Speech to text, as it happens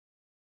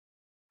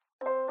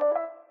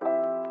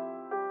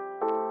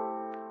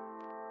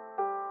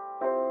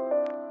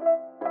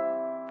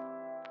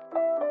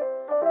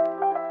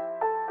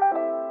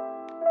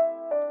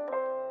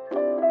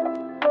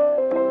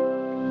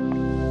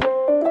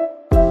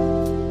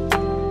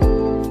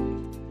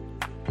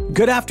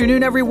Good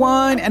afternoon,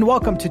 everyone, and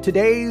welcome to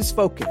today's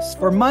Focus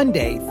for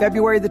Monday,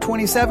 February the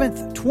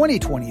 27th,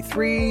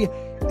 2023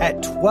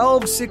 at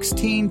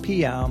 12:16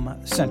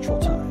 p.m. Central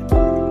Time.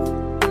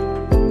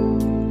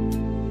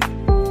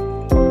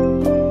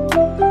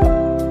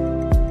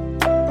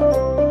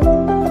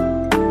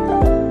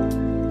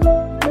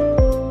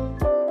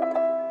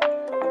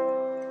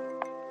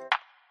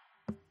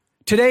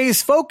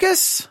 Today's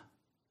Focus,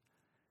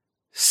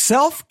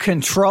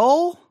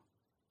 self-control.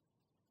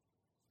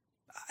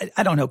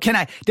 I don't know.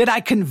 Did I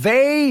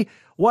convey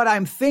what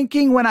I'm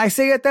thinking when I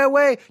say it that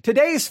way?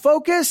 Today's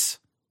Focus,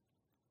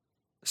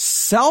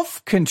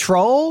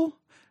 self-control.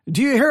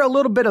 Do you hear a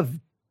little bit of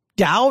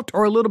doubt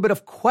or a little bit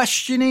of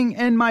questioning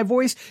in my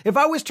voice? If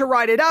I was to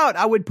write it out,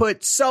 I would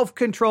put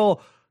self-control ?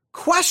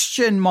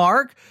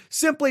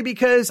 Simply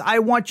because I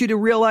want you to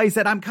realize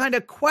that I'm kind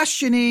of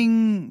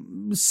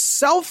questioning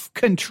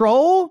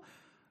self-control.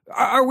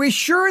 Are we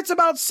sure it's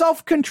about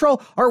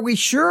self-control? Are we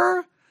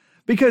sure?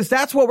 Because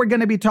that's what we're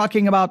going to be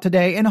talking about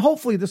today. And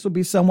hopefully this will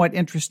be somewhat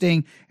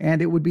interesting.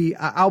 And it would be,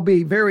 I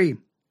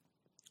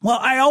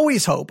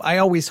always hope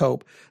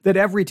that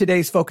every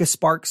today's Focus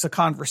sparks a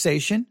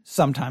conversation.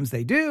 Sometimes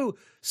they do.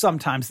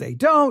 Sometimes they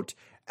don't.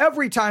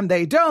 Every time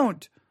they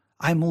don't,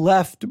 I'm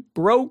left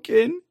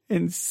broken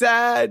and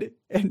sad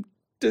and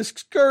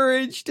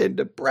discouraged and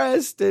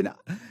depressed. And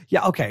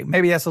yeah, okay,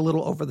 maybe that's a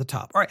little over the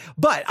top. All right.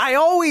 But I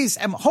always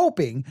am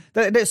hoping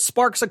that it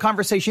sparks a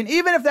conversation.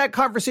 Even if that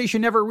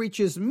conversation never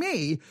reaches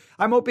me,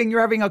 I'm hoping you're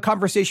having a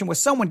conversation with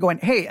someone going,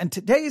 hey, and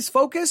today's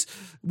Focus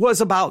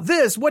was about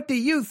this. What do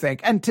you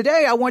think? And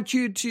today I want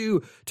you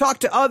to talk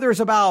to others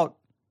about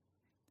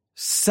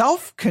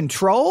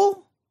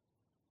self-control.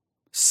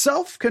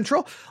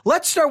 Self-control.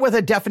 Let's start with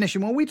a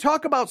definition. When we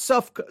talk about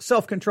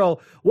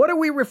self-control, what are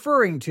we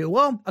referring to?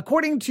 Well,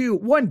 according to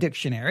one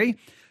dictionary,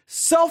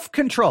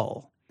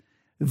 self-control,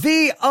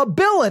 the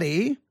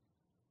ability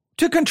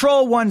to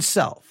control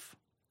oneself.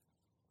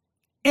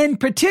 In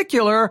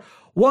particular,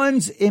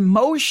 one's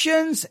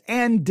emotions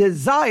and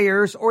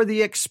desires or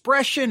the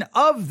expression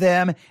of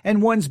them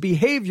and one's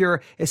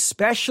behavior,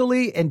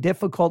 especially in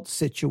difficult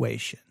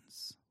situations.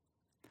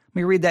 Let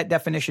me read that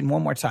definition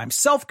one more time.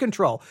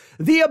 Self-control,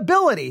 the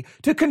ability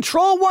to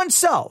control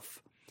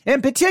oneself,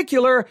 in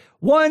particular,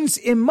 one's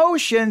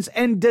emotions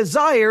and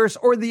desires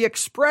or the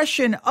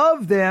expression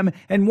of them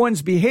and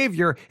one's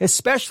behavior,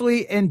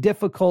 especially in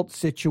difficult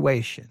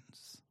situations.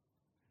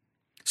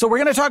 So we're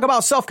going to talk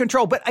about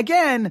self-control, but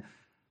again,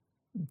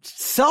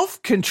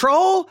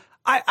 self-control,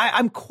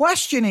 I'm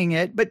questioning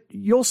it, but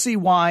you'll see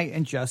why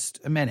in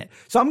just a minute.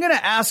 So I'm going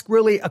to ask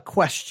really a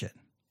question.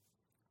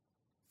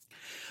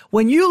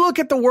 When you look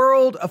at the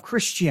world of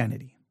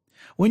Christianity,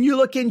 when you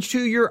look into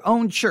your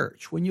own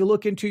church, when you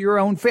look into your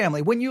own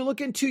family, when you look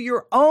into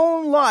your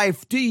own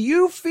life, do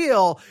you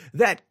feel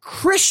that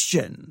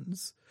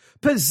Christians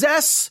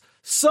possess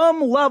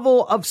some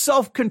level of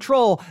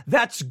self-control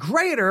that's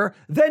greater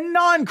than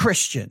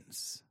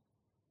non-Christians?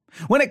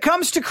 When it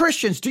comes to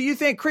Christians, do you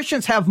think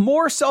Christians have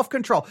more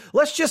self-control?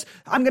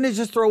 I'm going to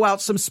just throw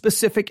out some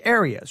specific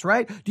areas,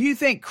 right? Do you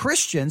think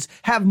Christians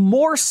have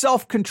more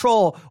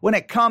self-control when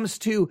it comes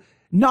to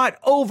not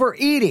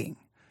overeating,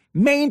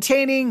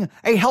 maintaining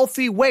a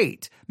healthy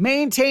weight,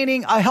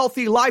 maintaining a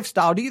healthy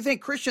lifestyle? Do you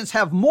think Christians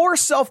have more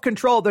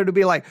self-control there to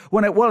be like,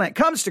 when it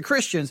comes to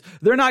Christians,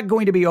 they're not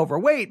going to be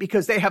overweight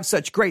because they have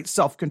such great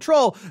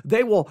self-control.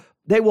 They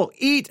will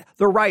eat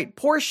the right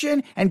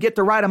portion and get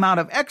the right amount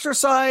of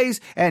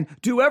exercise and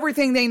do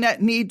everything they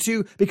need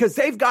to because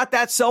they've got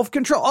that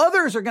self-control.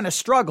 Others are going to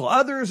struggle.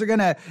 Others are going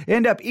to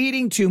end up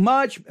eating too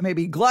much,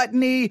 maybe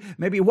gluttony,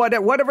 maybe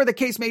whatever the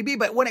case may be.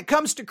 But when it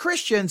comes to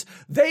Christians,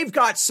 they've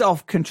got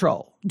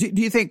self-control. Do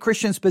you think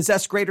Christians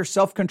possess greater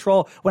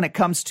self-control when it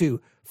comes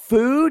to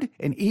food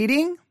and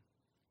eating?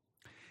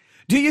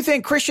 Do you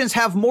think Christians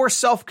have more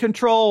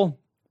self-control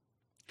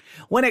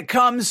when it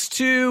comes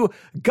to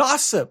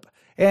gossip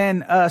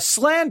and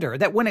slander,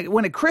 that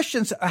when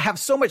Christians have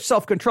so much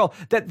self-control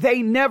that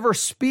they never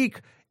speak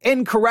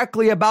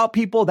incorrectly about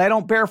people, they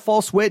don't bear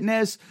false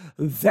witness,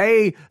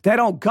 they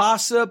don't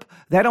gossip,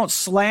 they don't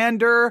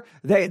slander,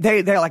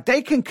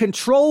 they can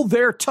control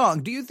their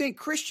tongue? Do you think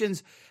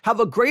Christians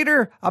have a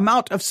greater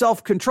amount of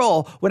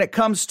self-control when it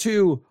comes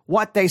to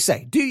what they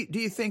say? Do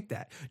you think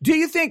that? Do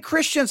you think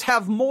Christians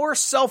have more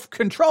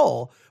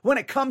self-control when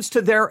it comes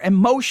to their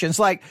emotions?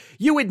 Like,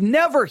 you would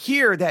never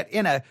hear that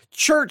in a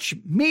church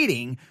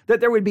meeting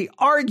that there would be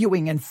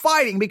arguing and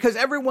fighting because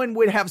everyone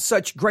would have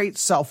such great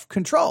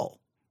self-control.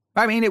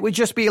 I mean, it would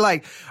just be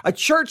like a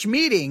church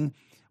meeting,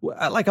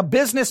 like a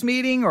business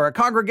meeting or a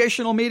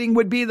congregational meeting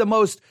would be the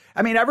most,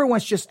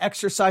 everyone's just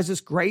exercises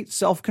great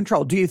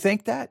self-control. Do you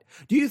think that?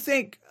 Do you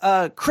think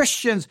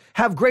Christians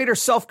have greater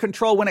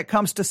self-control when it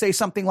comes to, say,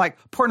 something like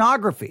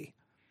pornography?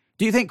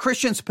 Do you think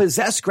Christians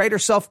possess greater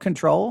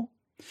self-control?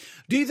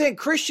 Do you think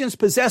Christians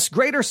possess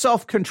greater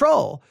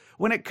self-control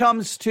when it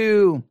comes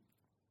to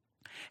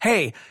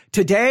Hey,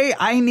 today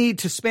I need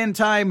to spend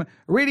time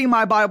reading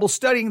my Bible,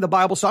 studying the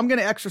Bible, so I'm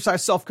going to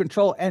exercise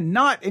self-control and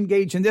not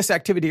engage in this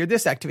activity or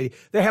this activity.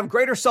 They have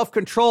greater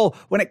self-control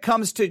when it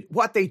comes to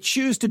what they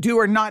choose to do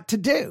or not to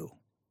do.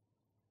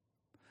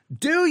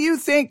 Do you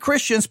think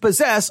Christians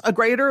possess a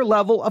greater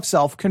level of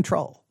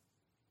self-control?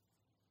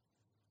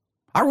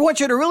 I want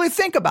you to really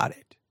think about it.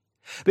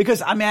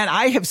 Because,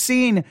 I have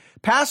seen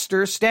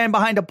pastors stand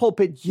behind a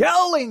pulpit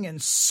yelling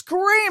and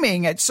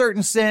screaming at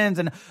certain sins,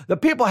 and the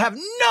people have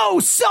no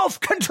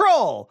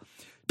self-control.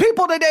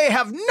 People today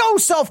have no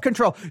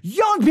self-control.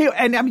 Young people,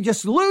 and I'm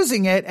just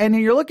losing it. And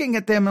you're looking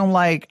at them and I'm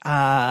like,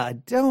 I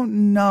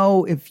don't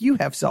know if you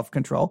have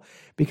self-control,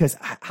 because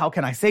how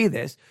can I say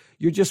this?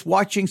 You're just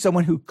watching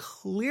someone who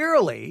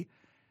clearly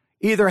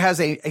either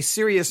has a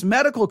serious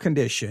medical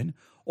condition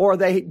or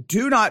they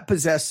do not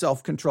possess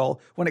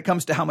self-control when it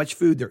comes to how much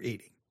food they're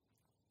eating.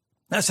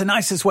 That's the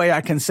nicest way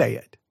I can say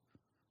it.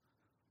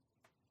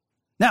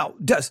 Now,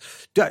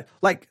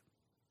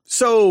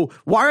 so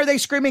why are they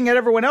screaming at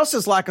everyone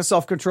else's lack of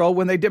self-control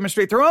when they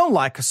demonstrate their own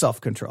lack of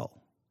self-control?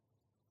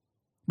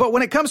 But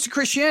when it comes to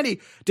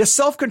Christianity, does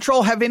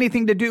self-control have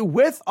anything to do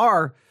with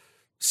our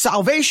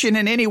salvation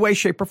in any way,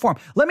 shape, or form?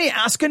 Let me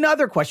ask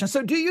another question.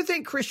 So do you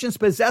think Christians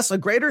possess a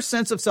greater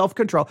sense of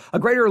self-control, a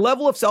greater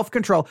level of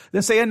self-control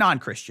than, say, a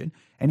non-Christian?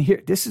 And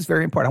here, this is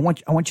very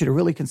important. I want you to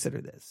really consider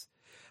this.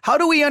 How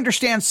do we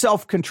understand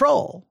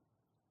self-control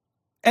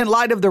in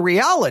light of the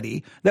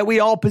reality that we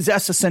all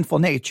possess a sinful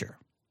nature?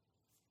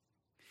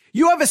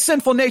 You have a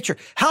sinful nature.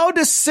 How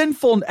does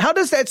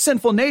that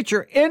sinful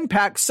nature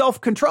impact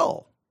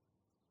self-control?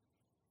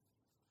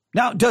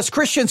 Now, does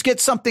Christians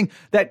get something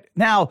that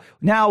now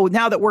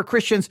that we're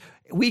Christians,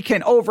 we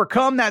can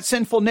overcome that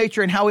sinful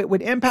nature and how it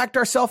would impact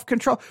our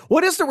self-control?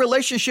 What is the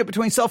relationship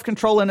between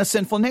self-control and a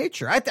sinful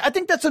nature? I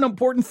think that's an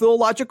important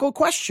theological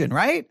question,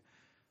 right?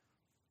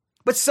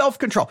 But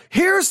self-control.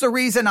 Here's the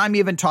reason I'm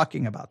even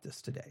talking about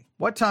this today.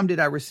 What time did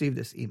I receive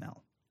this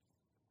email?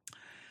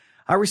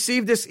 I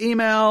received this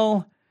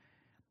email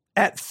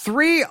at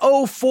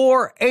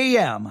 3:04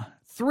 a.m.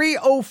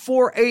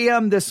 3:04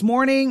 a.m. this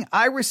morning.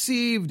 I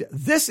received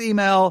this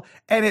email,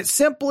 and it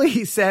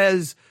simply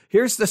says,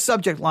 here's the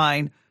subject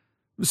line,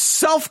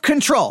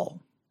 self-control.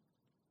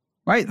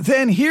 Right?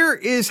 Then here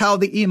is how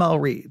the email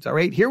reads. All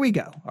right, here we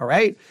go. All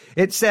right.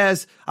 It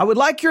says, I would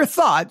like your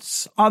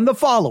thoughts on the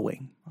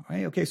following. All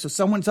right. Okay. So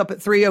someone's up at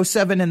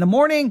 3:07 in the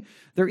morning.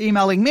 They're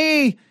emailing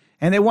me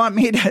and they want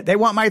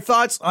my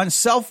thoughts on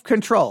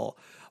self-control.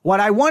 What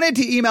I wanted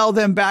to email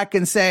them back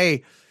and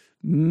say,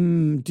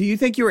 do you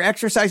think you were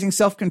exercising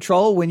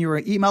self-control when you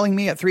were emailing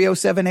me at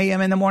 3:07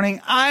 a.m. in the morning?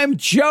 I'm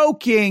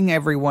joking,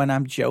 everyone.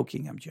 I'm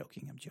joking. All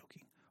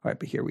right.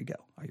 But here we go.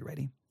 Are you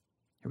ready?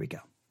 Here we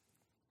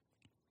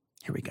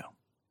go.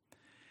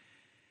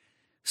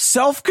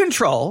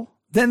 Self-control.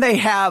 Then they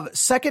have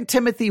 2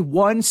 Timothy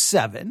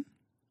 1:7.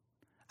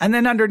 And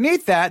then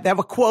underneath that, they have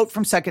a quote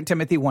from 2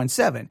 Timothy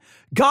 1:7.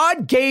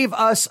 God gave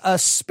us a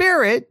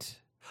spirit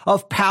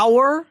of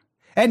power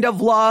and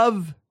of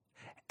love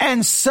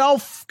and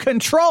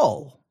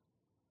self-control.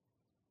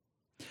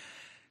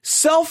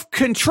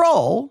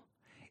 Self-control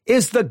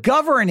is the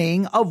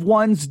governing of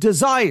one's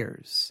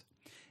desires.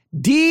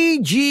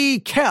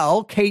 D.G.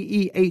 Kell,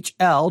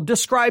 K-E-H-L,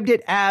 described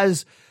it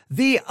as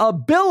the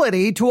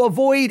ability to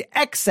avoid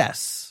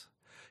excess,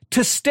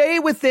 to stay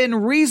within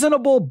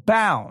reasonable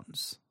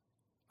bounds.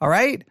 All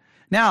right?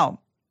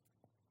 Now,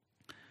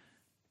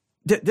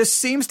 this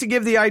seems to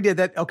give the idea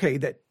that, okay,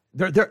 that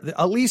they're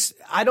at least,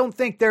 I don't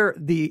think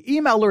the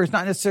emailer is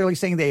not necessarily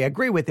saying they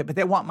agree with it, but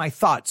they want my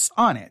thoughts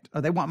on it, I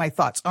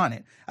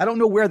don't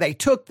know where they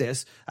took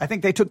this. I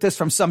think they took this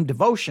from some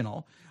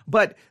devotional,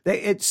 but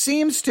it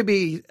seems to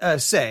be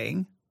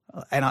saying,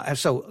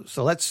 so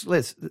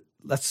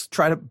let's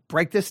try to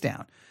break this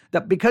down.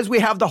 That because we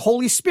have the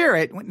Holy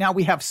Spirit, now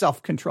we have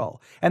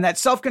self-control. And that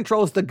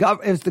self-control is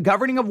the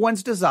governing of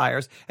one's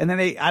desires. And then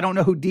I don't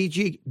know who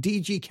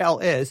D.G. Kell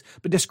is,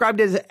 but described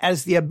it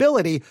as the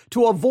ability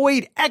to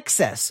avoid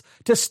excess,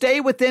 to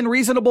stay within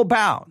reasonable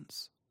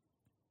bounds.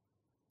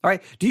 All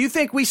right. Do you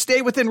think we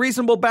stay within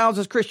reasonable bounds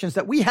as Christians,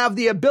 that we have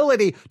the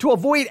ability to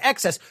avoid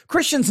excess?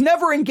 Christians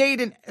never engage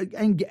in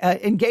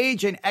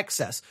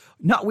excess.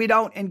 No, we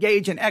don't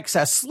engage in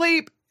excess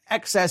sleep,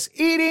 excess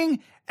eating,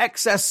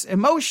 excess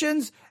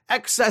emotions,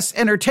 excess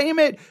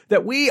entertainment,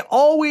 that we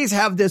always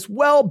have this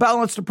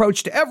well-balanced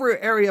approach to every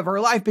area of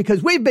our life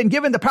because we've been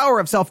given the power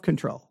of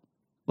self-control.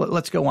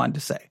 Let's go on to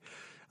say.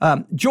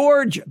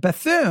 George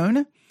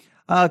Bethune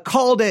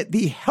called it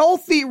the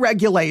healthy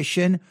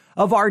regulation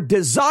of our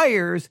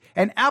desires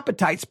and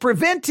appetites,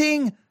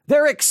 preventing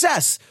their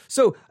excess.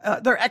 So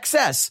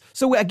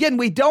again,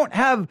 we don't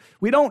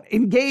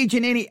engage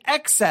in any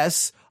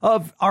excess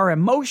of our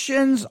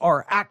emotions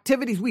or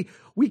activities.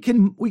 We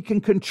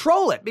can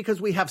control it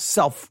because we have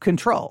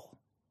self-control.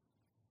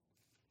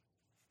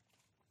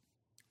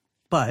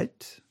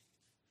 But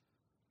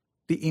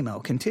the email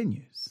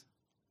continues.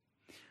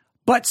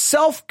 But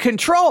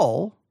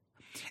self-control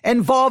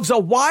involves a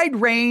wide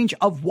range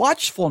of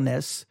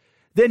watchfulness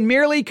than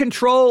merely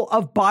control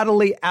of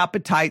bodily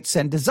appetites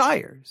and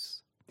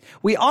desires.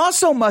 We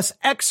also must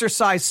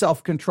exercise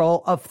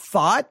self-control of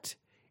thought,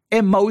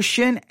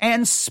 emotion,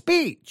 and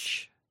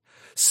speech.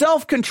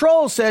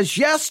 Self-control says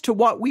yes to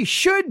what we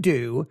should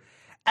do,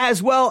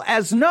 as well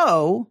as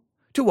no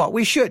to what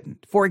we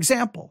shouldn't. For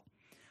example,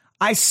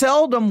 I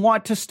seldom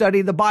want to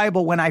study the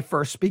Bible when I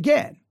first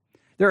begin.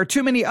 There are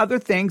too many other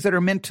things that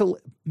are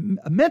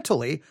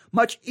mentally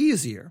much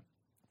easier,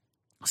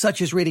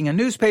 such as reading a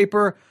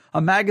newspaper,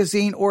 a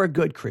magazine, or a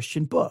good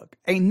Christian book.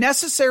 A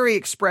necessary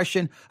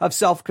expression of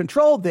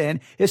self-control,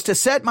 then, is to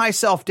set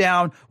myself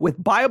down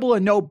with Bible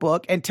and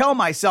notebook and tell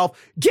myself,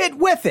 get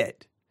with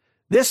it.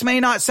 This may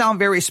not sound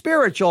very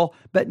spiritual,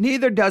 but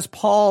neither does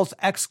Paul's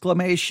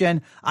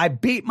exclamation, I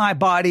beat my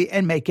body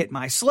and make it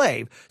my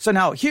slave. So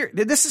now here,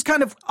 this is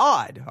kind of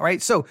odd, all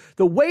right? So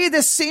the way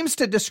this seems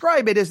to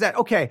describe it is that,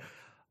 okay,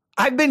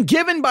 I've been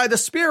given by the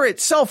Spirit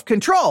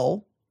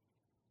self-control,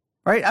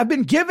 right? I've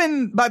been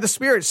given by the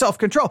Spirit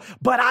self-control,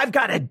 but I've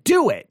got to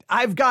do it.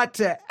 I've got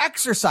to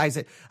exercise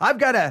it. I've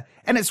got to,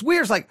 and it's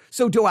weird. It's like,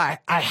 so do I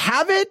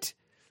have it?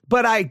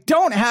 But I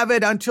don't have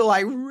it until I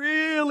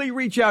really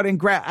reach out and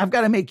grab. I've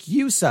got to make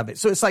use of it.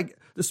 So it's like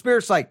the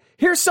Spirit's like,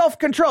 here's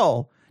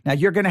self-control. Now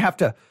you're going to have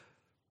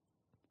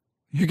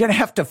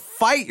to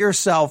fight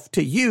yourself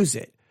to use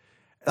it.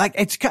 Like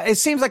it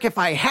seems like if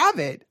I have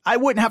it, I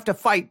wouldn't have to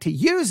fight to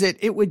use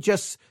it.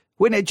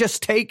 Wouldn't it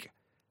just take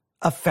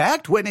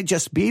effect? Wouldn't it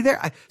just be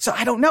there? So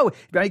I don't know,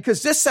 right?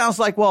 Because this sounds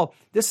like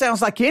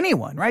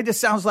anyone, right? This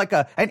sounds like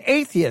an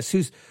atheist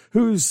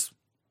who's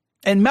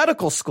in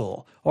medical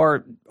school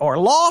or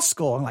law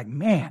school. I'm like,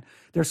 man,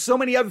 there's so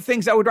many other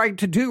things I would like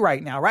to do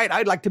right now, right?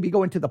 I'd like to be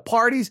going to the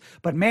parties,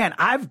 but man,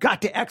 I've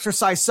got to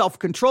exercise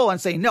self-control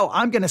and say, no,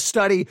 I'm going to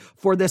study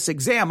for this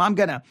exam. I'm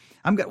going to,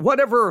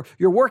 whatever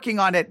you're working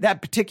on at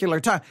that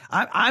particular time,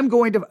 I'm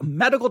going to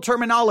medical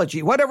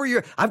terminology, whatever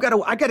I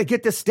got to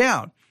get this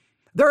down.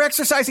 They're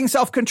exercising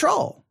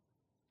self-control.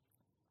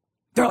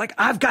 They're like,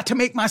 I've got to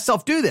make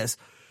myself do this.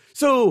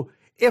 So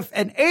if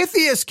an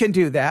atheist can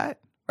do that,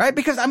 right?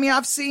 Because I mean,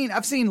 I've seen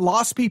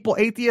lost people,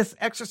 atheists,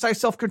 exercise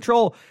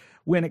self-control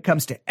when it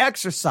comes to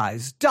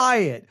exercise,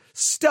 diet,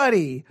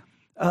 study,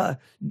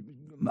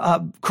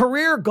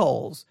 career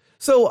goals.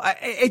 So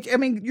I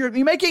mean, you're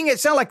making it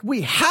sound like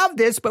we have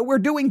this, but we're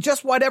doing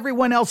just what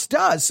everyone else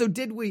does. So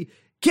did we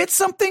get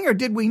something or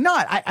did we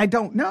not? I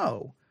don't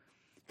know.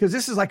 Because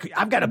this is like,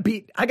 I got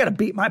to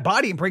beat my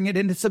body and bring it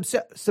into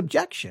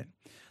subjection.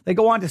 They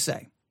go on to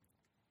say,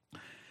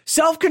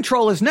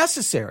 self-control is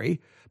necessary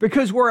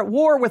because we're at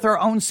war with our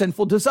own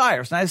sinful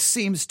desires. Now, this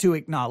seems to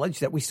acknowledge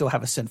that we still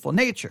have a sinful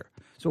nature.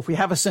 So if we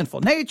have a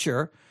sinful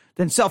nature,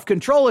 then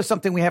self-control is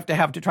something we have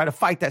to try to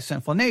fight that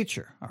sinful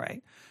nature. All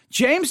right.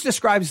 James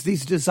describes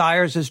these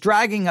desires as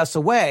dragging us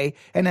away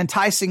and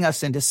enticing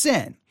us into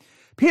sin.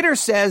 Peter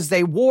says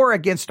they war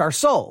against our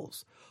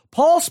souls.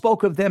 Paul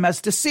spoke of them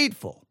as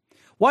deceitful.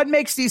 What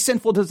makes these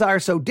sinful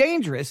desires so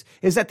dangerous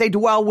is that they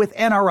dwell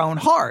within our own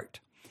heart.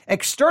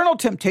 External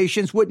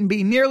temptations wouldn't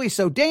be nearly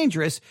so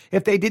dangerous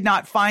if they did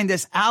not find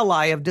this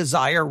ally of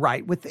desire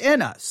right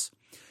within us.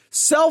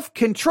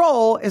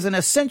 Self-control is an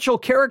essential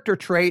character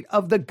trait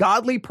of the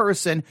godly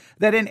person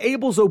that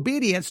enables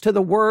obedience to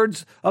the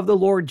words of the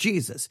Lord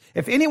Jesus.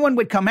 If anyone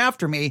would come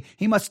after me,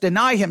 he must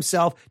deny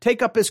himself,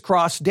 take up his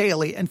cross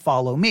daily, and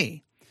follow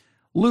me.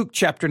 Luke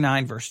chapter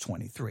 9, verse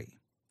 23.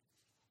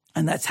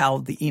 And that's how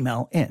the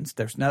email ends.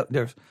 There's no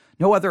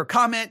other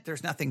comment.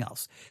 There's nothing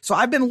else. So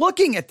I've been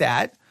looking at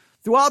that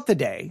throughout the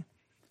day,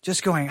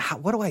 just going,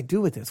 what do I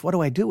do with this? What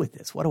do I do with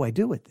this? What do I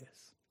do with this?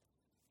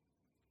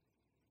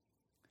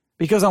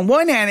 Because on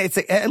one hand, it's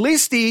at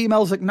least the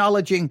email's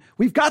acknowledging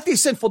we've got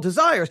these sinful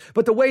desires,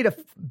 but the way to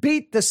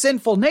beat the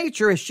sinful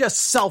nature is just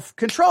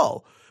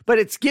self-control. But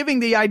it's giving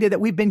the idea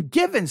that we've been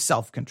given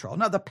self-control.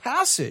 Now, the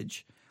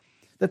passage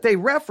that they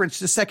reference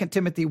to 2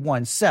 Timothy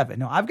 1:7.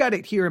 Now, I've got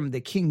it here in the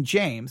King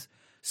James.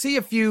 See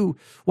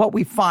what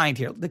we find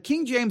here. The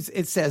King James,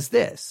 it says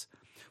this,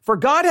 for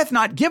God hath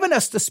not given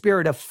us the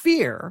spirit of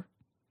fear,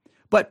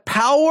 but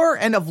power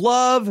and of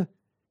love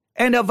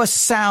and of a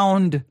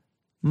sound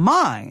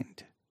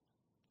mind.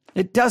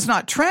 It does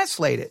not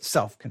translate it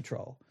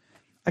self-control.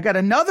 I got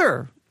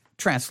another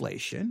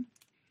translation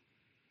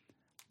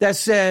that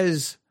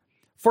says,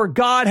 for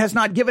God has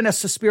not given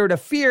us the spirit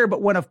of fear,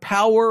 but one of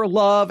power,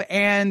 love,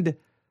 and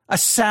a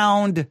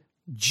sound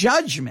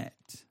judgment.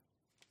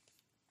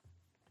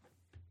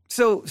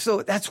 So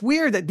that's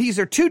weird that these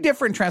are two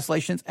different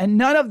translations and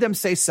none of them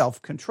say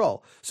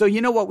self-control. So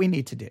you know what we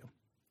need to do?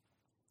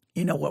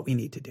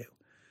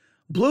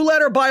 Blue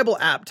Letter Bible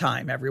app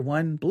time,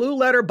 everyone. Blue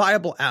Letter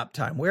Bible app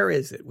time. Where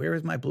is it? Where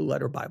is my Blue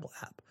Letter Bible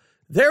app?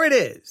 There it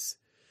is.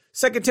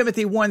 2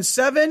 Timothy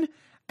 1:7.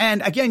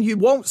 And again, you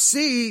won't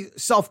see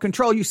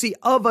self-control. You see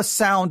of a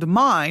sound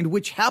mind,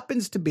 which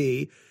happens to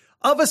be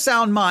of a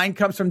sound mind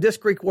comes from this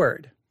Greek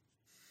word.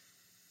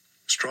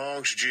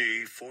 Strong's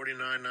G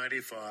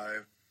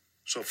 4995.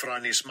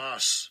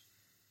 Sophronismas.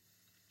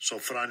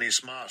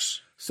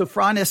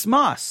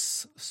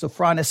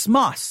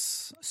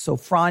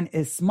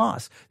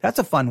 Sophronismos. That's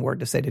a fun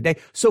word to say today.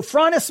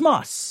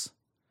 Sophronismos.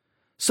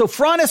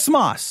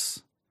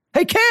 Sophronismos.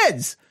 Hey,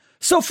 kids!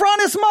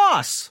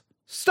 Sophronismos.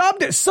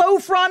 Stop it.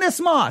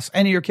 Sophronismos.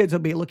 And your kids will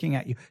be looking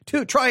at you.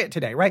 Try it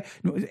today, right?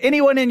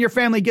 Anyone in your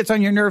family gets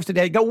on your nerves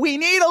today, go, we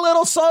need a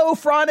little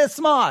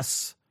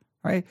sophronismos.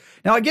 Right?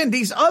 Now, again,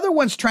 these other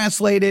ones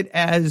translated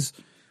as,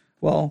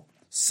 well,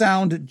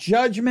 sound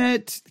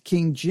judgment,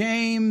 King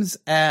James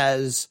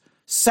as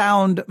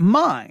sound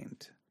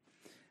mind.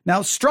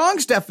 Now,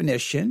 Strong's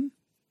definition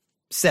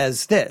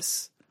says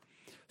this: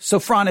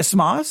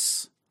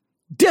 sophronismos,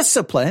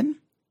 discipline,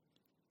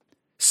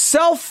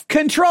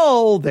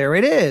 self-control, there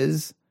it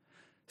is,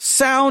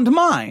 sound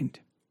mind.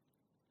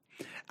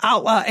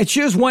 It's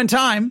used one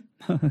time,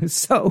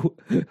 so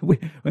we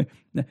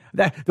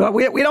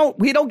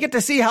don't get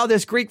to see how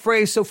this Greek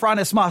phrase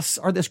sophronismos,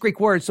 or this Greek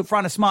word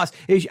sophronismos,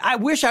 is. I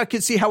wish I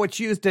could see how it's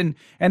used in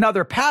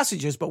other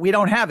passages, but we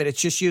don't have it.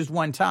 It's just used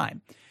one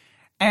time.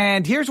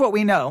 And here's what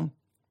we know.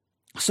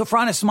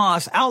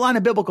 Sophronismos, outline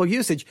of biblical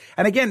usage.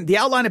 And again, the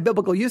outline of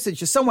biblical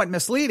usage is somewhat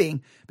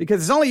misleading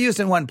because it's only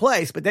used in one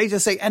place, but they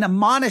just say an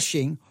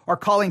admonishing or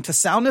calling to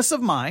soundness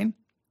of mind,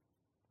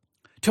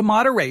 to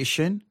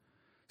moderation,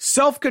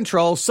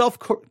 self-control,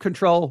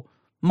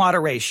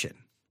 moderation.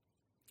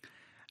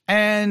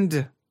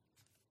 And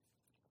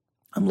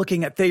I'm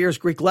looking at Thayer's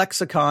Greek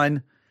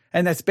lexicon,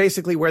 and that's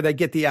basically where they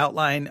get the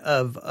outline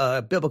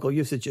of biblical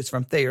usages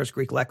from Thayer's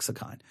Greek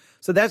lexicon.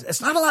 So it's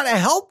not a lot of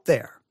help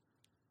there.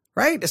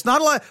 Right? It's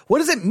not a lot. What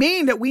does it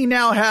mean that we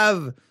now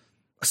have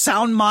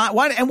sound mind?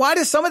 Why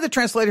do some of the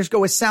translators go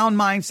with sound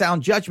mind,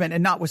 sound judgment,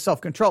 and not with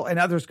self-control, and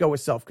others go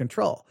with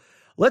self-control?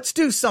 Let's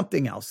do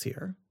something else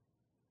here.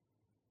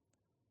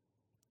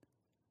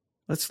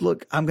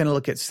 I'm going to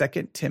look at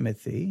 2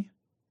 Timothy.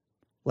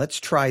 Let's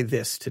try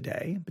this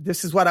today. But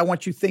this is what I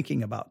want you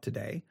thinking about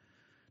today.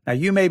 Now,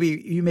 you may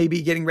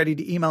be getting ready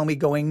to email me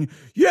going,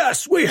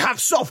 yes, we have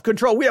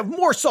self-control. We have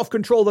more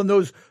self-control than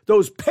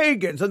those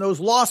pagans and those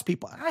lost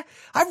people.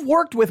 I've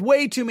worked with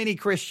way too many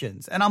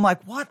Christians, and I'm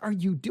like, what are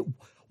you doing?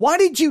 Why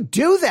did you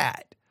do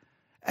that?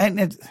 And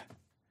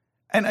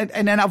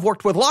then I've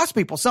worked with lost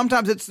people.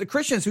 Sometimes it's the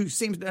Christians who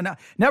seem to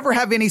never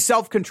have any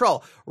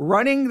self-control.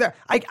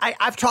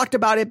 I've talked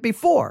about it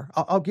before.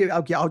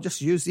 I'll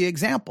just use the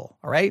example.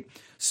 All right.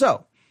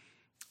 So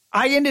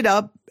I ended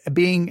up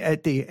being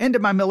at the end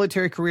of my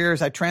military career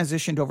as I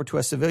transitioned over to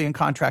a civilian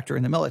contractor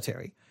in the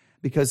military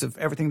because of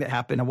everything that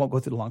happened. I won't go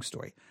through the long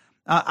story.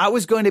 I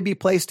was going to be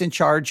placed in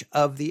charge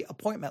of the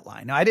appointment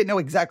line. Now, I didn't know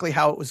exactly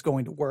how it was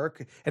going to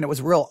work, and it was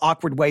a real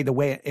awkward way the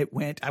way it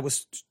went. I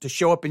was to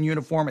show up in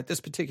uniform at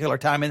this particular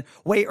time and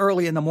way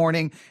early in the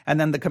morning, and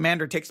then the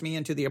commander takes me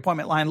into the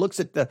appointment line, looks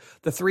at the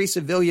three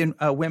civilian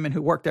women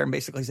who worked there and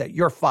basically said,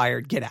 you're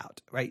fired, get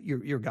out, right?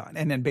 You're gone.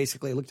 And then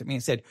basically looked at me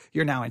and said,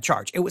 you're now in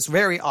charge. It was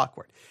very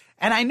awkward.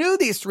 And I knew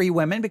these three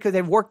women because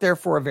they've worked there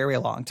for a very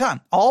long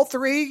time. All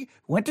three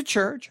went to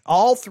church.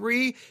 All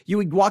three, you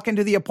would walk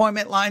into the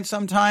appointment line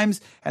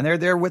sometimes, and they're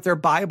there with their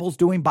Bibles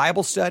doing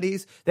Bible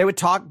studies. They would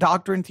talk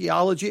doctrine,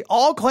 theology,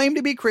 all claimed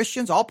to be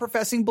Christians, all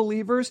professing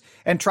believers,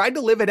 and tried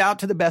to live it out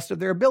to the best of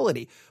their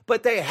ability.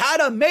 But they had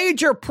a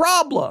major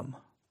problem.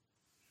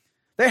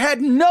 They had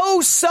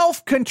no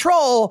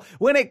self-control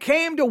when it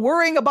came to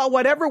worrying about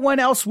what everyone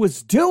else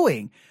was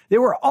doing. They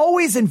were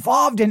always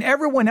involved in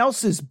everyone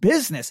else's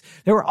business.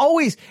 They were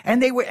always,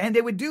 and they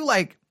would do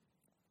like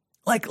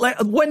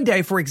one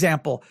day, for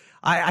example,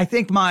 I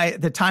think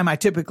the time I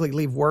typically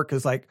leave work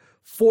is like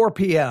 4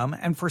 p.m.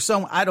 And for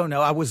some, I don't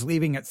know, I was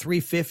leaving at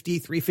 3:50,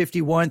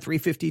 3:51,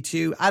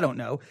 3:52. I don't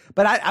know,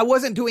 but I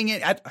wasn't doing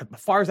it. As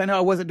far as I know,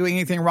 I wasn't doing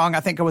anything wrong. I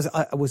think I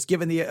was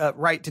given the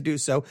right to do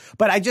so.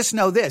 But I just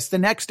know this: the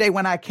next day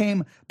when I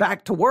came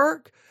back to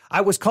work, I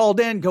was called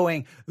in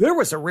going, there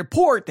was a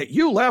report that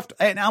you left.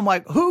 And I'm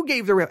like, who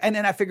gave the report? And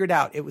then I figured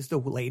out it was the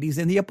ladies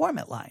in the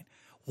appointment line.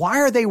 Why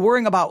are they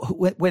worrying about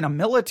when a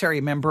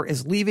military member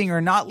is leaving or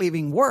not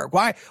leaving work?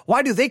 Why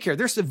do they care?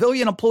 They're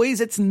civilian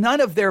employees. It's none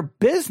of their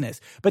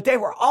business. But they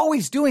were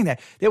always doing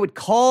that. They would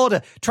call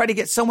to try to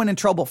get someone in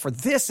trouble for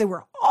this. They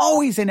were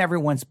always in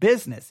everyone's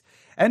business.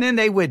 And then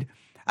they would,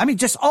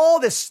 just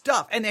all this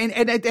stuff. And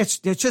it's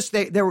just,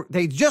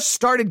 they just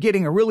started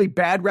getting a really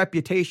bad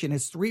reputation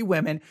as three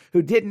women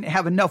who didn't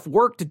have enough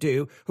work to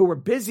do, who were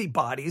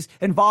busybodies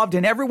involved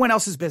in everyone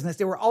else's business.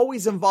 They were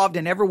always involved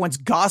in everyone's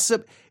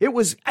gossip.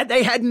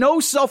 They had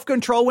no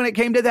self-control when it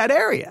came to that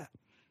area.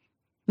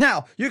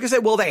 Now, you can say,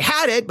 well, they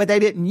had it, but they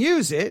didn't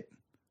use it.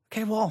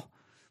 Okay, well,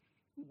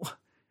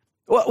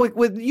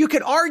 you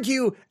could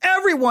argue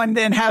everyone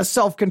then has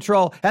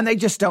self-control and they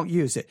just don't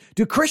use it.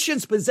 Do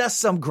Christians possess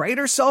some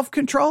greater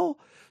self-control?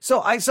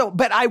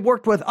 But I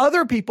worked with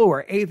other people who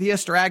are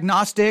atheist or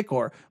agnostic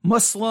or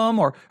Muslim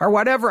or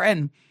whatever.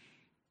 And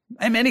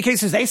in many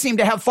cases, they seem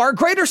to have far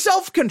greater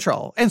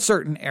self-control in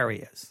certain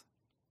areas.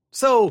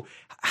 So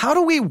how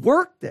do we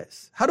work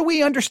this? How do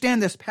we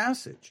understand this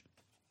passage?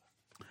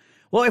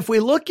 Well, if we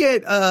look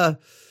at,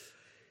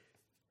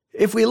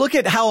 If we look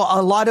at how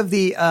a lot of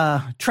the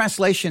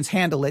translations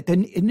handle it, the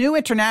New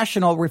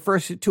International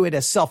refers to it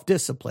as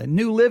self-discipline,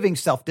 New Living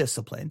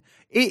self-discipline.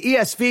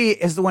 ESV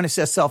is the one that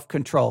says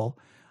self-control.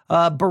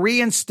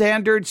 Berean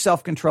Standard,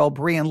 self-control.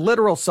 Berean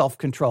Literal,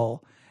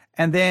 self-control.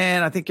 And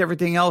then I think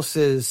everything else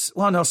is,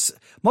 well, no,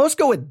 most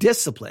go with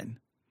discipline.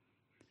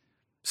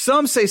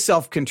 Some say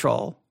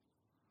self-control.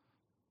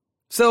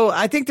 So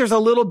I think there's a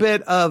little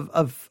bit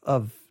of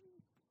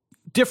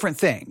different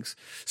things.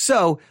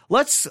 So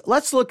let's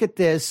look at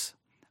this,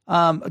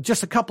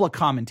 just a couple of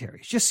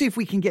commentaries, just see if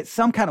we can get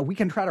we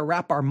can try to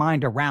wrap our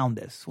mind around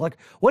this. Like,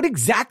 what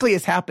exactly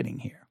is happening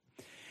here?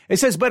 It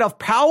says, but of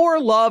power,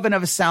 love, and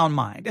of a sound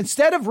mind.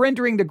 Instead of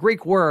rendering the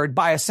Greek word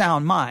by a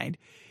sound mind,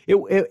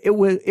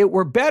 it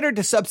were better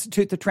to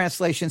substitute the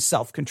translation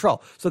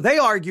self-control. So they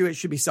argue it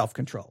should be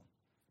self-control.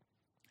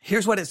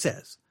 Here's what it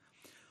says.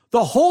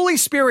 The Holy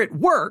Spirit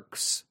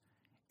works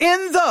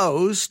in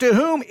those to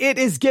whom it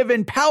is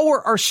given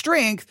power or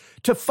strength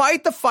to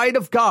fight the fight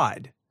of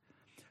God.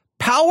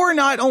 Power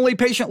not only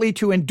patiently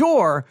to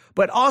endure,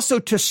 but also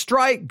to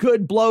strike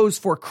good blows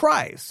for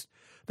Christ.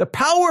 The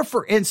power,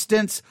 for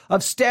instance,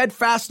 of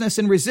steadfastness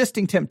in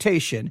resisting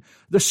temptation,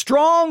 the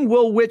strong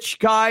will which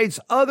guides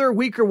other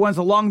weaker ones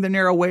along the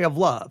narrow way of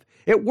love.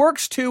 It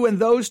works too in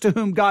those to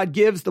whom God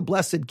gives the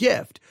blessed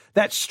gift,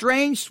 that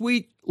strange,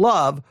 sweet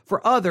love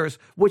for others,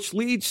 which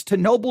leads to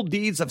noble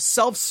deeds of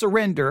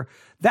self-surrender,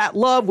 that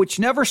love which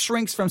never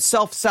shrinks from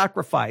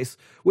self-sacrifice,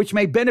 which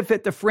may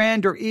benefit the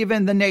friend or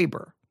even the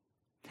neighbor.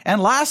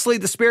 And lastly,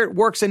 the Spirit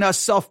works in us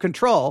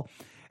self-control,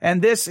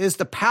 and this is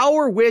the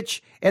power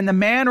which in the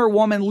man or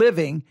woman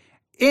living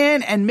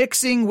in and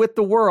mixing with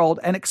the world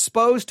and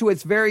exposed to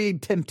its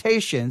varied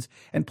temptations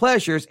and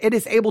pleasures, it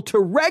is able to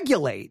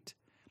regulate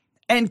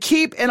and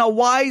keep in a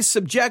wise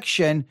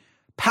subjection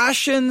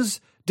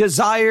passions,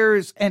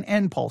 desires, and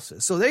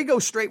impulses. So they go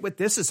straight with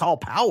this is all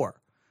power.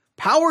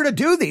 Power to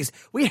do these.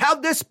 We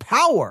have this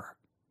power.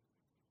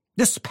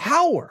 This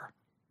power.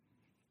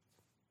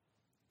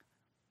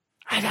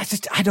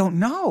 I don't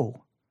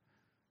know.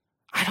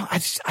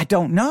 I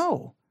don't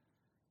know.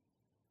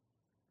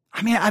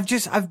 I mean,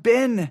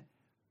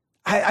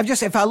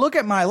 if I look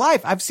at my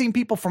life, I've seen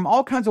people from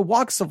all kinds of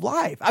walks of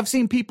life. I've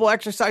seen people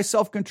exercise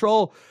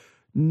self-control,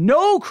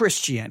 know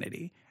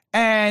Christianity,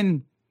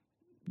 and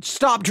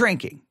stop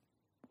drinking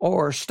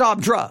or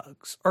stop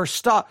drugs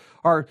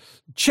or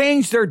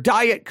change their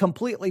diet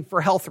completely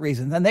for health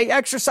reasons. And they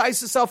exercise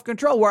the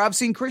self-control where I've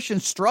seen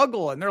Christians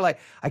struggle and they're like,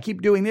 I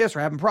keep doing this or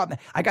having a problem.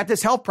 I got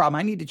this health problem.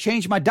 I need to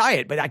change my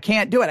diet, but I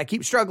can't do it. I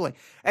keep struggling.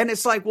 And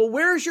it's like, well,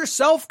 where's your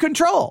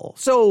self-control?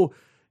 So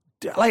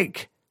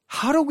like,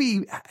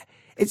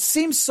 it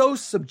seems so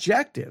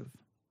subjective.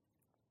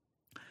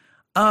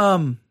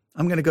 I'm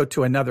going to go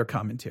to another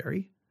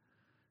commentary,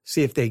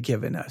 see if they've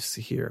given us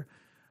here.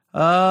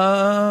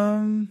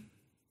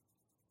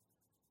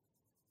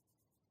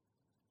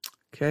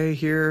 Okay,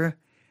 here.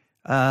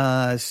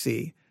 Let's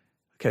see.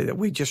 Okay,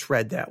 we just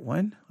read that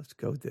one. Let's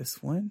go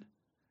this one.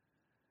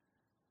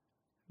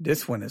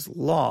 This one is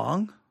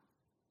long.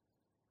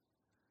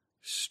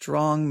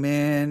 Strong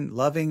men,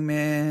 loving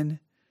men,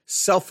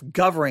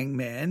 self-governing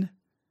men.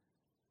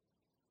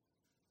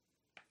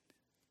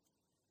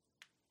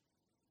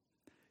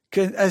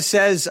 It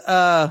says,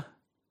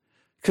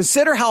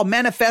 consider how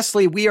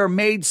manifestly we are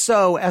made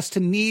so as to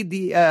need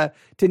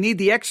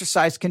the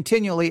exercise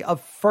continually of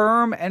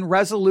firm and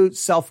resolute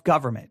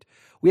self-government.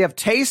 We have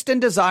taste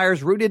and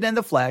desires rooted in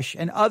the flesh,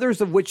 and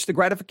others of which the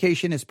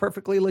gratification is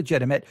perfectly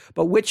legitimate,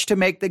 but which to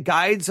make the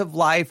guides of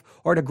life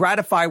or to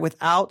gratify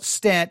without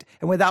stint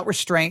and without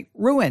restraint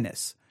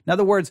ruinous. In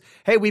other words,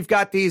 hey, we've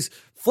got these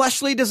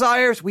fleshly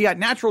desires, we got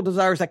natural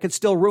desires that could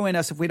still ruin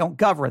us if we don't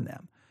govern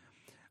them.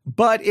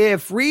 But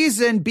if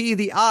reason be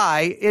the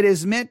eye, it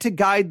is meant to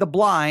guide the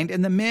blind,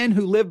 and the men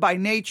who live by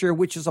nature,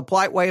 which is a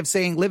polite way of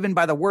saying living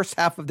by the worst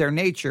half of their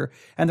nature,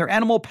 and their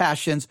animal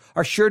passions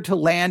are sure to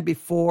land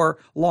before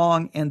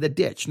long in the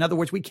ditch. In other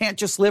words, we can't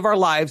just live our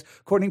lives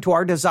according to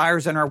our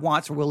desires and our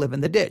wants, or we'll live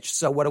in the ditch.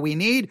 So what do we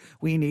need?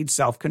 We need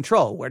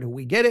self-control. Where do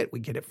we get it? We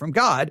get it from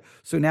God.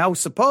 So now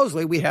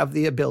supposedly we have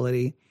the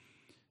ability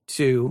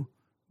to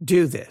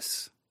do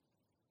this.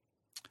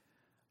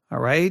 All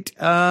right.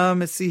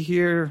 Let's see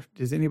here.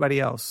 Does anybody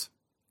else?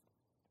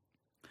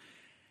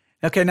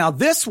 Okay. Now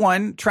this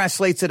one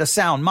translates it a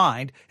sound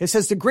mind. It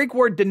says the Greek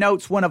word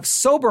denotes one of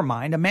sober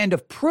mind, a man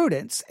of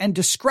prudence and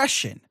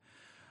discretion.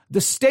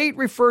 The state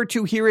referred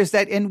to here is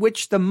that in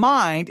which the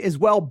mind is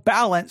well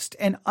balanced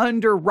and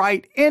under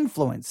right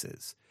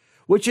influences,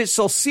 which it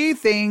shall see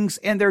things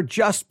in their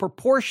just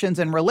proportions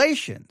and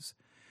relations,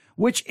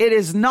 which it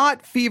is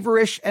not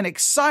feverish and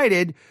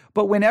excited,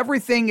 but when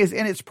everything is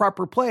in its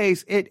proper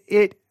place,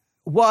 it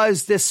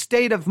was this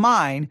state of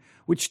mind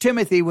which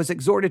Timothy was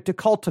exhorted to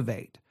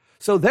cultivate.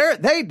 So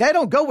they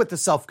don't go with the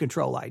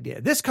self-control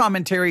idea. This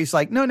commentary is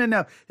like, no.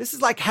 This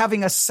is like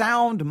having a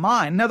sound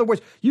mind. In other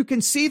words, you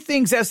can see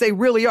things as they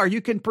really are. You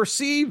can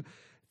perceive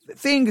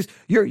things.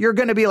 You're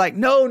going to be like,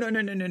 no.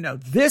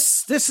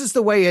 This is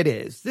the way it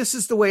is. This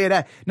is the way it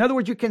is. In other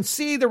words, you can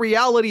see the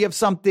reality of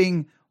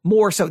something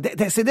more so.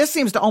 So this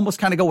seems to almost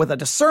kind of go with a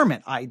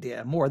discernment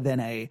idea more than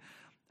a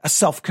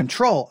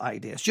self-control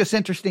idea. It's just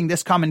interesting.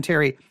 This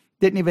commentary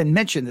didn't even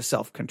mention the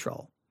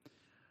self-control.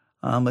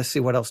 Let's see,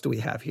 what else do we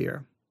have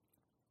here?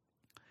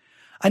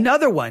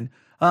 Another one,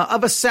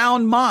 of a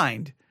sound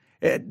mind.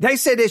 They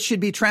said it should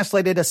be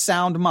translated a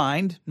sound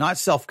mind, not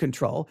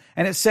self-control.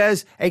 And it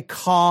says a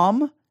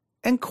calm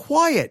and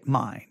quiet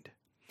mind.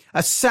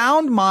 A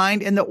sound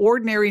mind in the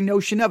ordinary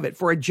notion of it,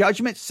 for a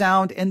judgment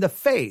sound in the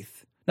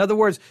faith. In other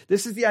words,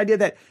 this is the idea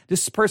that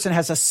this person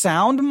has a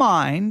sound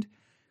mind,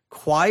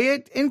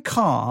 quiet and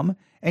calm,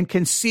 and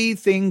can see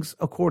things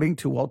according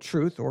to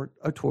truth or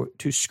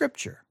to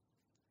Scripture.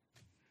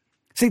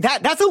 See,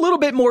 that's a little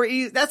bit more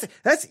easy.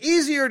 That's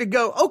easier to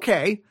go,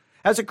 okay,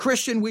 as a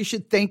Christian, we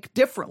should think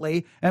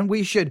differently and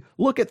we should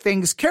look at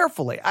things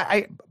carefully.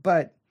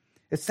 But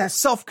it's that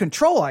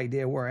self-control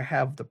idea where I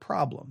have the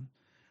problem.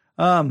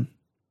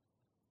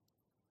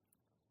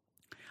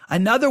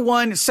 Another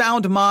one,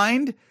 sound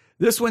mind.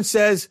 This one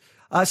says,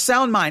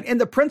 sound mind in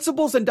the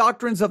principles and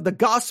doctrines of the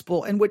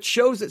gospel, in which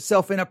shows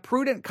itself in a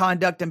prudent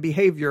conduct and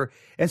behavior,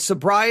 and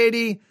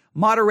sobriety,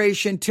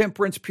 moderation,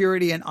 temperance,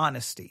 purity, and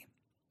honesty.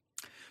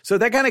 So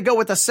they're going to go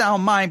with a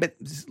sound mind, but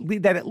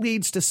that it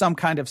leads to some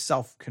kind of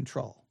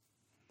self-control.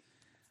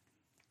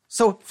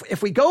 So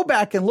if we go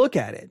back and look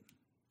at it,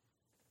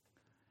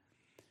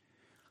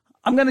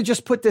 I'm going to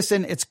just put this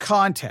in its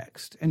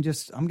context and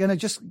I'm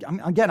just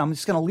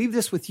going to leave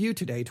this with you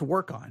today to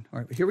work on. All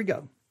right, here we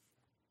go.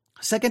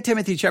 2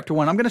 Timothy chapter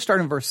 1, I'm going to start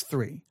in verse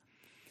 3.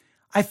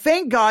 I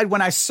thank God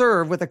when I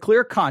serve with a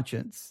clear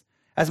conscience,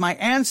 as my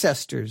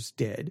ancestors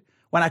did,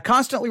 when I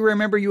constantly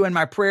remember you in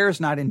my prayers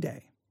night and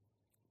day.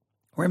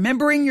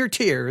 Remembering your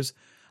tears,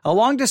 I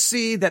long to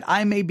see that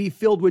I may be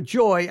filled with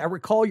joy. I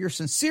recall your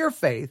sincere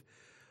faith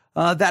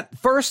that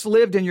first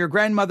lived in your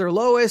grandmother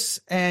Lois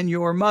and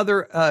your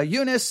mother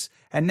Eunice,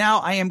 and now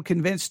I am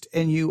convinced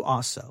in you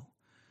also.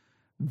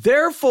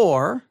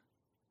 Therefore,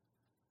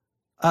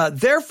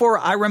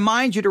 I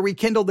remind you to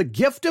rekindle the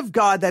gift of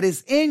God that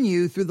is in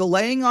you through the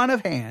laying on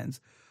of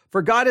hands.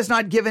 For God has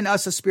not given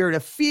us a spirit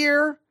of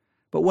fear,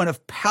 but one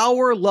of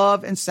power,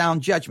 love, and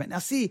sound judgment. Now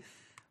see,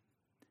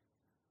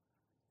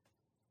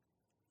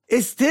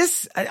 is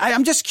this,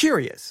 I'm just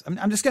curious.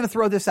 I'm just going to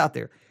throw this out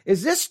there.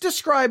 Is this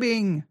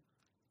describing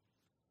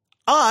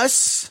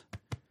us,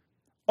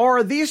 or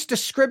are these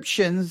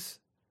descriptions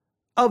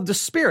of the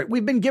Spirit?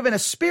 We've been given a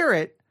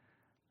spirit.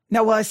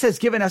 Now, it says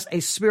given us a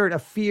spirit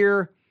of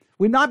fear.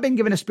 We've not been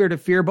given a spirit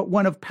of fear, but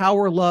one of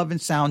power, love, and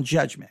sound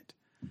judgment.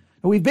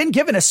 We've been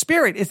given a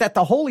spirit. Is that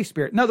the Holy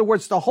Spirit? In other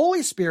words, the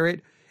Holy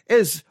Spirit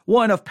is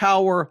one of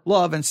power,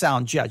 love, and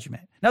sound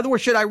judgment. In other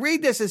words, should I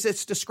read this as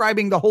it's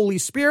describing the Holy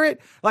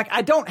Spirit? Like,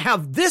 I don't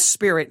have this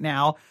spirit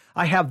now.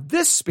 I have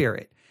this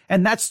spirit,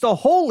 and that's the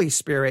Holy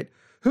Spirit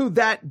who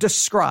that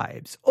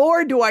describes.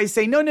 Or do I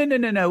say,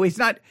 no, he's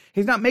not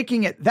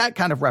making it that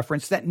kind of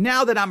reference, that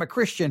now that I'm a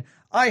Christian,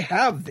 I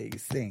have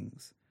these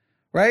things,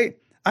 right?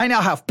 I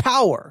now have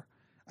power.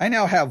 I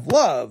now have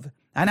love.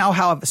 I now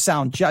have a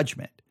sound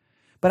judgment.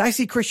 But I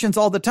see Christians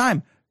all the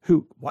time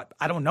who,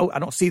 I don't know, I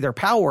don't see their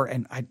power,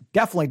 and I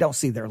definitely don't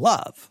see their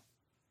love.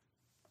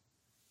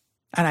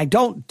 And I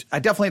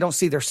definitely don't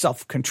see their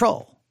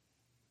self-control.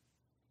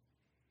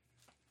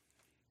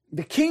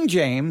 The King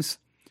James,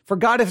 for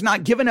God has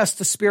not given us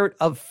the spirit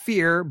of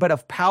fear, but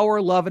of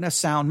power, love, and a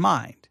sound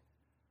mind.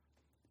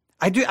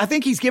 I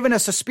think he's given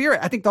us a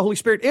spirit. I think the Holy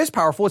Spirit is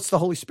powerful. It's the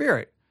Holy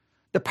Spirit.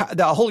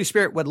 The Holy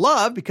Spirit would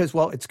love because,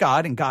 well, it's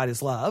God and God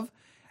is love.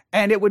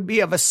 And it would be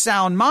of a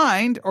sound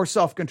mind or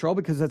self-control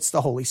because it's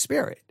the Holy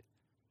Spirit.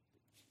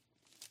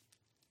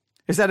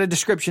 Is that a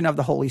description of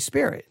the Holy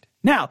Spirit?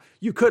 Now,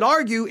 you could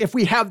argue if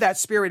we have that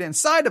spirit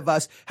inside of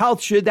us, how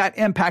should that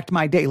impact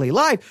my daily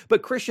life?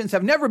 But Christians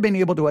have never been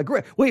able to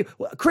agree.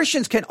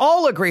 Christians can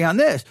all agree on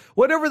this.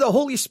 Whatever the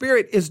Holy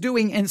Spirit is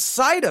doing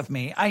inside of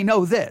me, I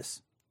know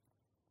this.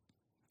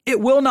 It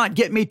will not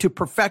get me to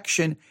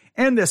perfection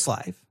in this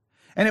life,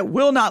 and it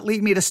will not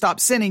lead me to stop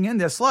sinning in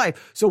this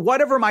life. So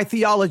whatever my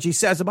theology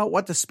says about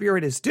what the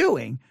Spirit is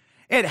doing,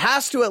 it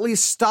has to at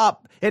least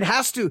stop.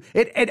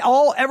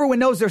 Everyone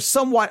knows there's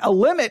somewhat a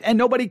limit, and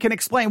nobody can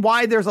explain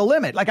why there's a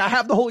limit. Like, I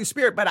have the Holy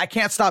Spirit, but I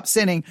can't stop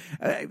sinning.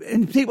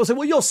 And people say,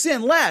 well, you'll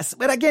sin less.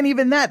 But again,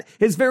 even that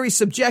is very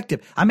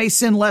subjective. I may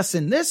sin less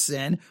in this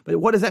sin, but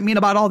what does that mean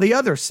about all the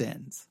other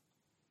sins?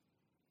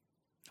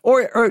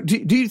 Or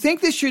do you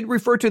think this should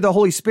refer to the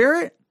Holy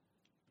Spirit?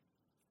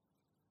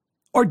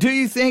 Or do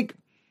you think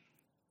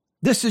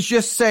this is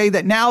just say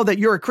that now that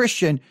you're a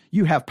Christian,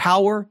 you have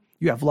power,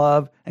 you have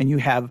love, and you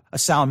have a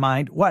sound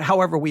mind,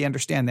 however we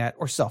understand that,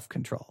 or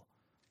self-control?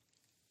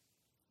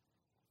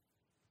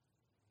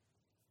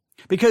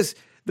 Because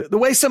the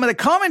way some of the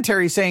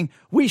commentary is saying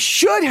we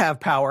should have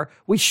power,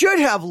 we should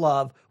have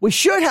love, we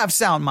should have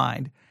sound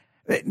mind.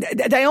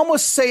 They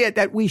almost say it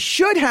that we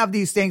should have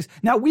these things.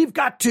 Now we've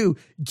got to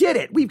get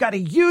it. We've got to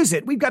use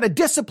it. We've got to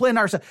discipline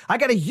ourselves. I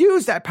got to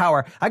use that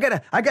power. I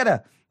got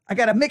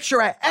to make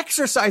sure I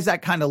exercise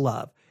that kind of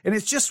love. And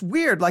it's just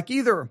weird. Like,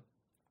 either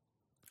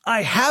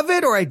I have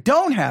it or I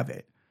don't have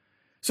it.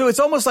 So it's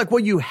almost like,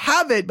 well, you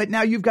have it, but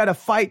now you've got to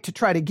fight to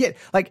try to get,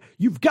 like,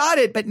 you've got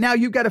it, but now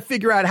you've got to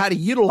figure out how to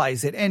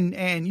utilize it,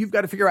 and you've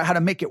got to figure out how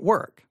to make it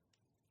work.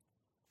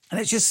 And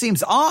it just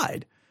seems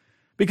odd,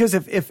 because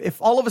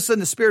if all of a sudden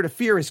the spirit of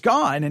fear is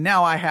gone and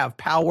now I have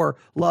power,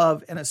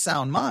 love, and a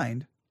sound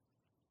mind.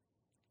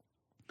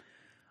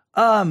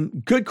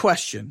 Good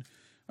question.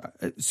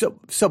 So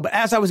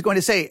as I was going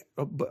to say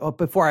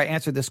before I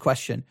answer this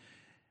question,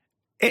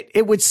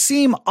 it would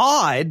seem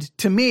odd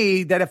to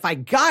me that if I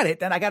got it,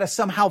 then I got to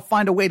somehow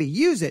find a way to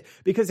use it.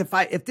 Because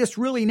if this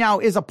really now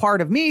is a part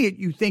of me,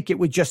 you think it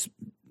would just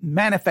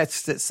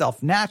manifest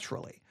itself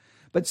naturally.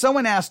 But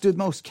someone asked, do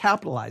most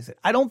capitalize it?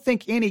 I don't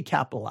think any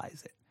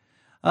capitalize it.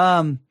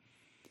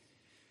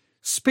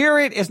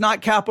 Spirit is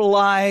not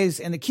capitalized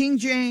in the King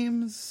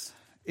James.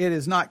 It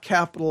is not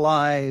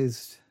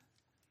capitalized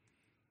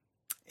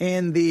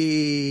in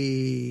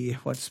the,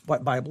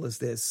 what Bible is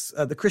this?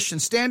 The Christian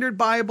Standard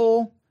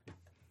Bible.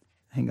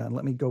 Hang on,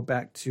 let me go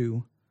back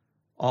to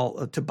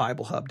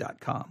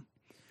BibleHub.com.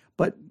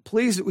 But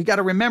please, we got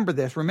to remember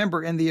this.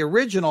 Remember, in the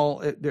original,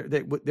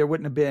 there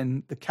wouldn't have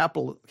been the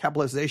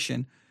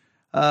capitalization.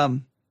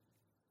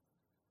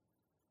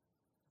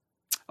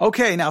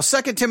 Okay, now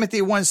 2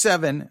 Timothy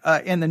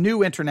 1:7 in the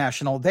New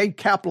International, they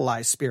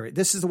capitalize spirit.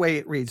 This is the way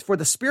it reads: For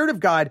the Spirit of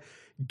God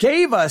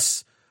gave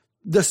us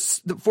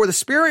for the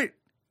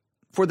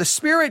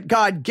Spirit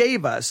God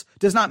gave us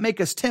does not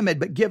make us timid,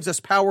 but gives us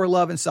power,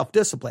 love, and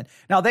self-discipline.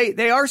 Now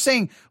they are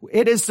saying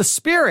it is the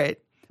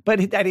Spirit,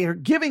 but that they're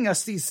giving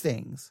us these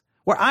things.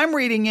 Where I'm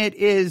reading it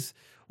is,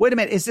 wait a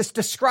minute, is this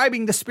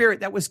describing the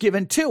Spirit that was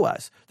given to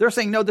us? They're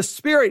saying, no, the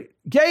Spirit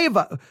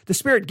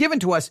given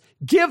to us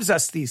gives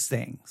us these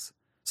things.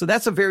 So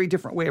that's a very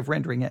different way of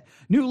rendering it.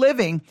 New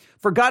Living,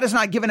 for God has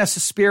not given us a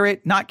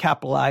spirit, not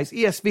capitalized.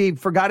 ESV,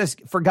 for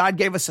God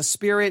gave us a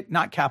spirit,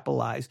 not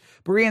capitalized.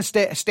 Berean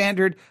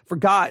Standard, for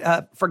God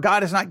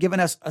has not given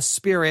us a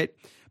spirit.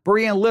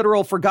 Berean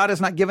Literal, for God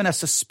has not given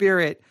us a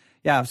spirit.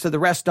 Yeah, so the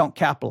rest don't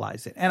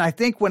capitalize it. And I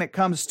think when it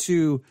comes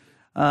to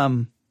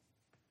the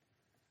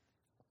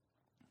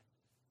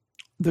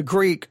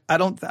Greek, I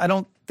don't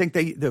think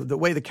the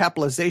way the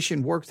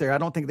capitalization works there, I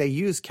don't think they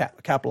use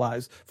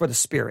capitalize for the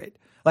Spirit.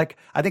 Like,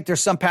 I think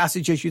there's some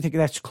passages you think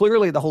that's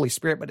clearly the Holy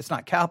Spirit, but it's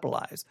not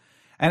capitalized.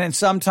 And then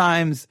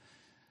sometimes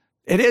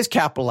it is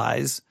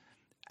capitalized.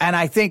 And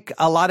I think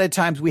a lot of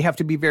times we have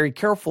to be very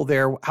careful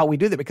there how we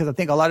do that, because I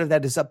think a lot of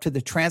that is up to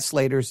the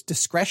translator's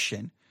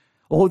discretion.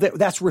 Oh,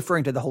 that's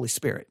referring to the Holy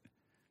Spirit.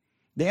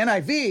 The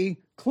NIV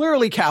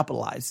clearly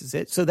capitalizes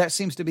it. So that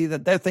seems to be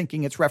that they're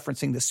thinking it's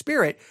referencing the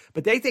Spirit,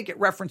 but they think it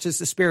references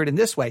the Spirit in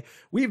this way.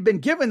 We've been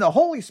given the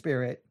Holy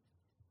Spirit.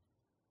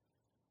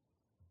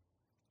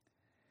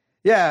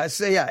 Yeah,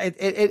 so yeah,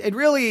 it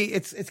really,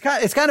 it's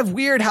kind of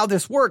weird how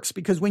this works,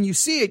 because when you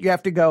see it, you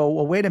have to go,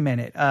 well, wait a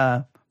minute.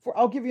 I'll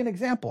give you an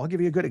example. I'll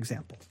give you a good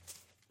example.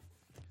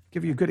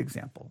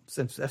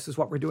 Since this is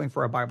what we're doing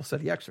for our Bible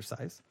study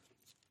exercise.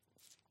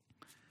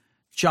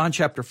 John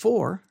chapter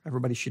 4,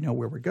 everybody should know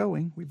where we're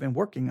going. We've been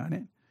working on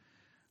it.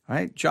 All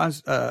right,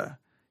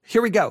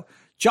 here we go.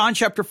 John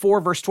chapter 4,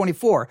 verse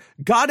 24.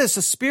 God is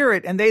a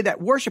spirit, and they that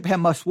worship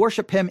him must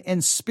worship him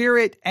in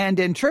spirit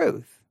and in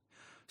truth.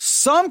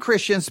 Some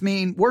Christians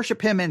mean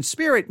worship him in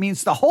spirit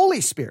means the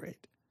Holy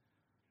Spirit.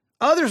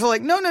 Others are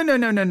like, no.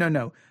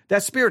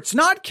 That spirit's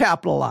not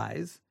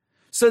capitalized.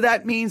 So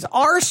that means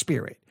our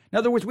spirit. In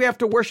other words, we have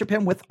to worship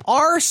him with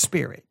our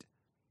spirit.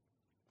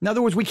 In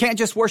other words, we can't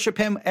just worship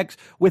him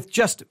with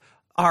just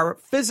our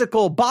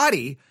physical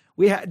body.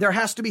 There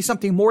has to be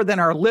something more than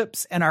our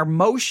lips and our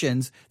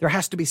motions. There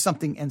has to be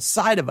something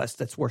inside of us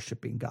that's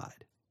worshiping God.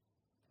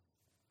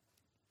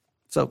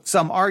 So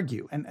some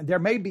argue, and there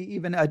may be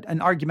even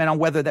an argument on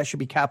whether that should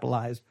be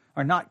capitalized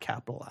or not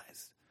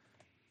capitalized.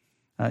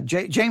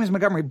 James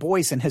Montgomery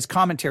Boyce, in his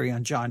commentary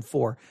on John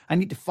 4, I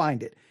need to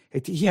find it.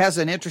 He has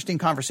an interesting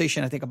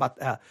conversation, I think, about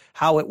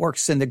how it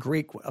works in the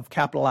Greek of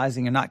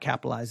capitalizing and not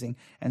capitalizing,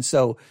 and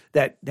so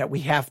that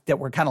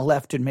we're kind of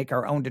left to make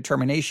our own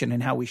determination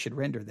in how we should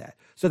render that.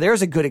 So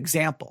there's a good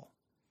example.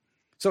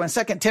 So in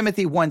 2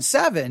 Timothy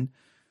 1:7,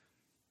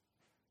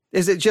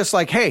 is it just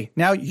like, hey,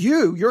 now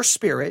your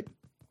spirit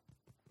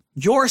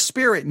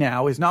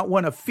now is not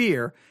one of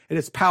fear, it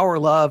is power,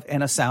 love,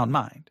 and a sound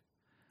mind?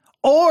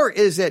 Or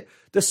is it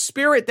the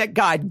spirit that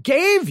God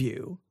gave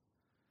you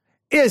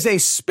is a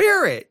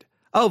spirit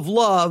of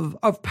love,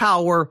 of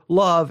power,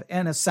 love,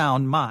 and a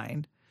sound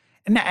mind?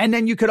 And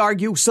then you could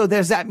argue, so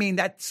does that mean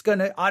that's going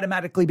to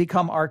automatically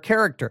become our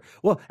character?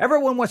 Well,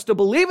 everyone wants to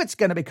believe it's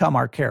going to become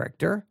our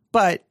character,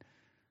 but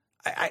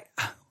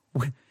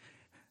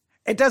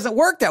it doesn't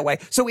work that way.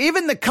 So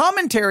even the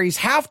commentaries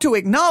have to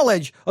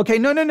acknowledge, okay,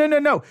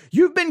 no.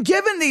 You've been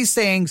given these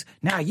things.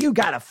 Now you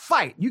got to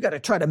fight. You got to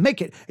try to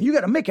make it. You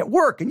got to make it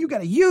work, and you got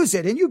to use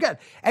it.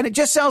 And it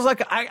just sounds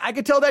like I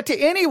could tell that to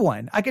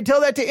anyone. I could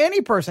tell that to any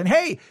person.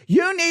 Hey,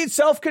 you need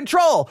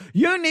self-control.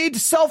 You need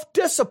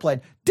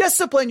self-discipline.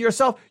 Discipline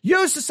yourself.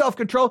 Use the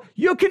self-control.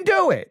 You can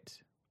do it.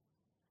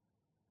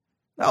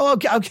 Oh,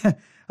 okay.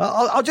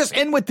 I'll just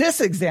end with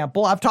this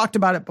example. I've talked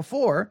about it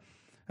before.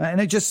 And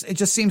it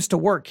just seems to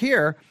work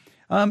here.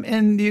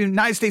 In the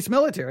United States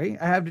military,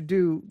 I had to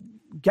do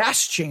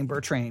gas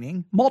chamber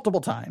training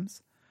multiple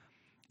times.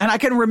 And I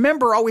can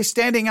remember always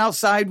standing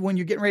outside when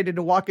you're getting ready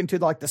to walk into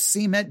like the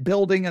cement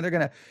building and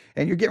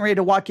you're getting ready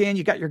to walk in,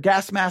 you got your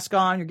gas mask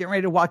on, you're getting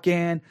ready to walk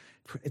in.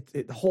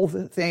 The whole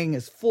thing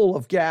is full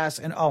of gas.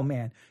 And oh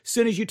man, as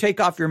soon as you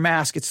take off your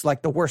mask, it's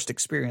like the worst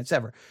experience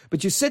ever.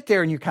 But you sit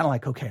there and you're kind of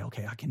like, okay,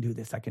 I can do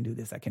this. I can do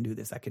this. I can do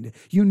this. I can do.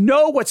 You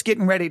know what's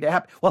getting ready to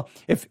happen. Well,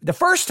 if the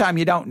first time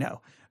you don't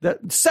know, the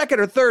second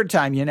or third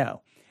time, you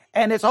know.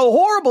 And it's a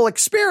horrible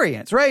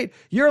experience, right?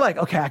 You're like,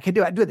 okay, I can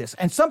do this.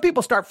 And some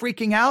people start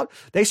freaking out.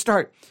 They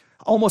start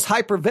almost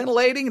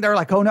hyperventilating. They're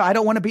like, oh no, I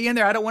don't want to be in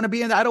there. I don't want to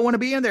be in there. I don't want to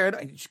be in there.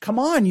 Come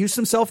on, use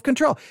some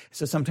self-control.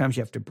 So sometimes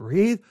you have to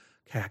breathe.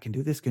 Okay, I can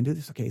do this,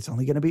 Okay, it's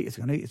only going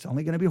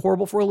to be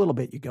horrible for a little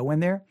bit. You go in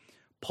there,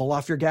 pull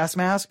off your gas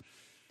mask.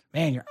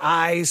 Man, your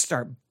eyes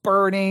start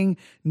burning,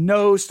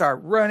 nose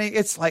start running.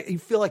 It's like you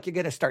feel like you're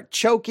going to start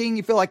choking.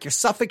 You feel like you're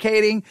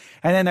suffocating.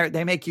 And then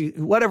they make you,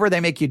 whatever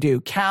they make you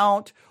do,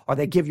 count, or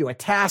they give you a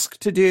task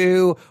to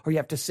do, or you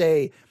have to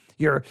say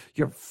your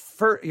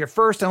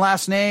first and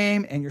last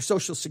name and your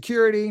social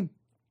security,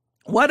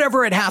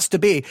 whatever it has to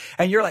be.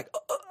 And you're like,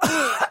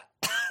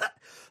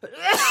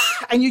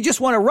 and you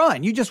just want to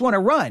run. You just want to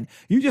run.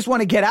 You just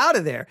want to get out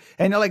of there.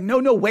 And they're like,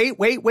 no, wait.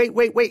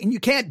 And you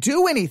can't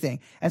do anything.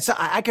 And so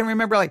I can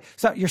remember like,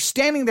 so you're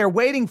standing there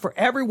waiting for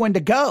everyone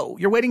to go.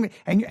 You're waiting.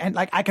 And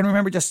like, I can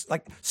remember just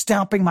like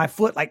stomping my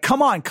foot, like,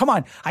 come on.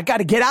 I got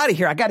to get out of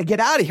here. I got to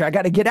get out of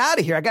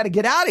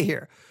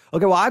here.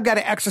 Okay, well, I've got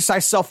to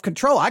exercise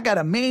self-control. I got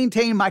to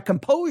maintain my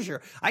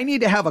composure. I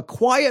need to have a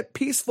quiet,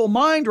 peaceful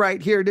mind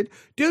right here to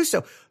do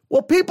so.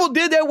 Well, people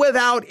did that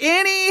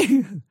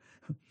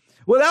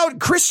without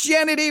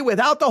Christianity,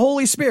 without the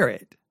Holy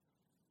Spirit.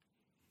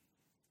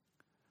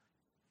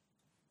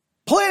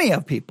 Plenty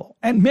of people,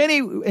 and many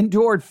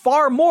endured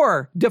far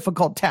more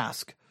difficult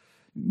tasks.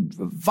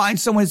 Find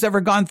someone who's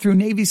ever gone through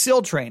Navy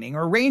SEAL training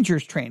or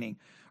Rangers training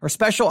or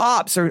special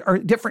ops or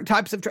different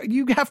types of training.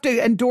 You have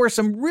to endure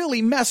some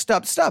really messed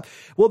up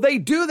stuff. Well, they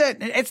do that.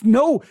 It's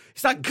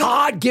not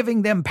God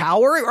giving them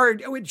power, or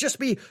it would just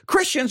be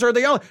Christians are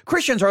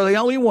the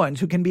only ones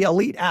who can be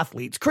elite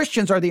athletes.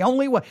 Christians are the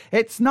only one.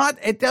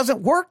 It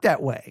doesn't work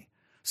that way.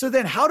 So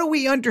then how do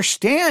we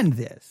understand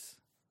this?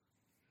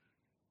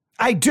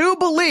 I do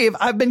believe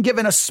I've been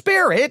given a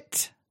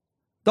spirit,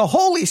 the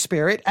Holy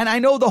Spirit, and I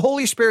know the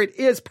Holy Spirit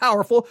is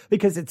powerful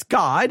because it's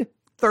God,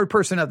 third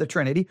person of the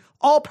Trinity,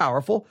 all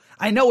powerful.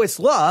 I know it's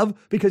love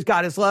because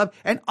God is love.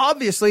 And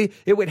obviously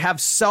it would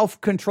have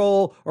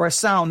self-control or a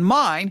sound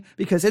mind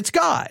because it's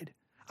God.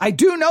 I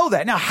do know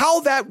that. Now, how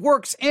that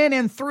works in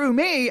and through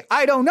me,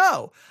 I don't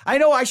know. I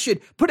know I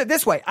should put it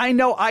this way. I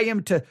know I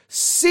am to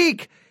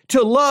seek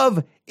to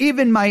love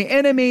even my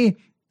enemy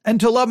and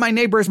to love my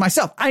neighbor as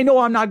myself. I know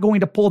I'm not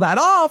going to pull that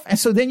off. And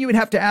so then you would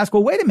have to ask,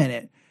 well, wait a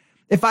minute.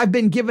 If I've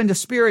been given the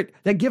spirit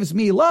that gives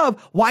me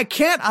love, why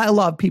can't I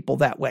love people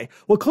that way?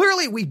 Well,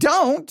 clearly we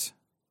don't.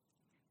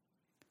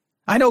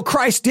 I know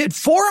Christ did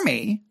for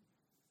me.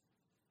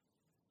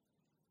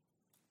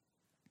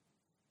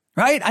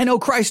 Right? I know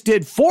Christ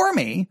did for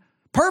me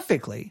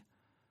perfectly.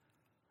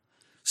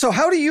 So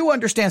how do you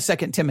understand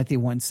 2 Timothy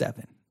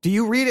 1:7? Do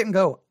you read it and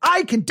go,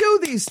 I can do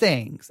these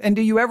things? And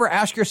do you ever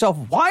ask yourself,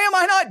 why am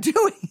I not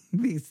doing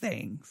these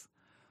things?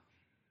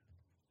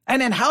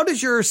 And then how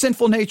does your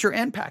sinful nature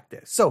impact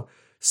this? So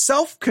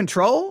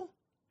self-control,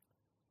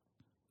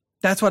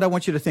 that's what I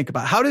want you to think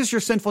about. How does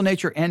your sinful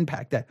nature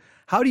impact that?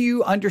 How do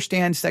you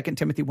understand 2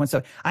 Timothy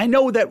 1:7? I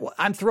know that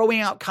I'm throwing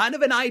out kind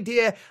of an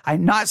idea.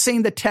 I'm not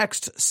saying the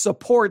text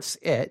supports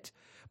it,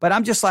 but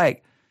I'm just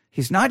like,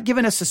 he's not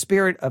given us a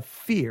spirit of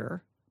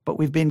fear, but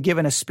we've been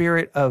given a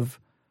spirit of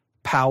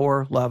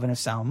power, love, and a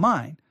sound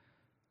mind.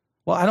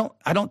 Well,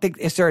 I don't think,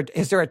 is there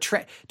a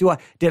trend?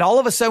 Did all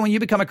of a sudden when you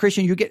become a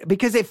Christian, you get,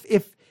 because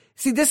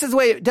see, this is the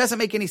way it doesn't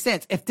make any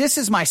sense. If this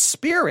is my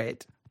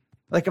spirit,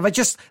 like if I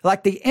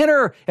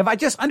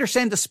just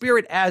understand the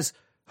spirit as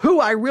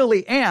who I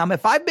really am,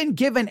 if I've been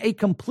given a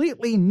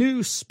completely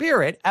new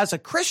spirit as a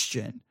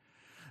Christian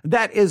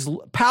that is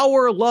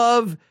power,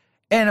 love,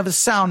 and of a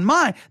sound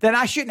mind, then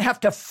I shouldn't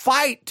have to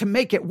fight to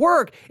make it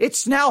work.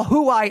 It's now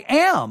who I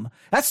am.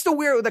 That's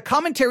the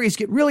commentaries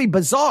get really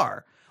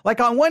bizarre.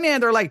 Like on one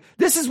hand, they're like,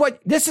 this is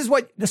what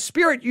the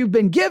spirit you've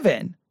been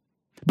given,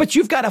 but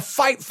you've got to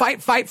fight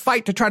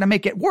to try to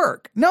make it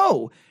work.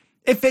 No,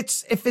 if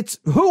it's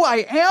who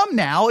I am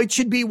now, it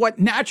should be what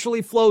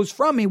naturally flows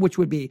from me, which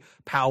would be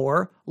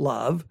power,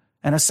 love,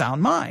 and a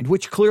sound mind,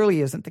 which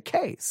clearly isn't the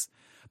case.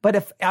 But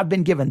if I've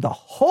been given the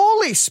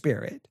Holy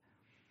Spirit,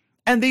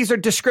 and these are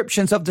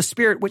descriptions of the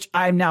spirit which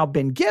I've now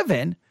been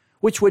given,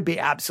 which would be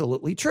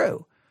absolutely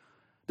true.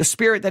 The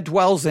spirit that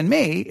dwells in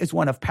me is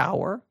one of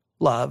power,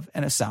 love,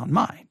 and a sound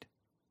mind.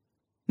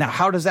 Now,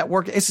 how does that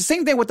work? It's the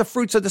same thing with the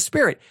fruits of the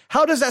Spirit.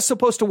 How does that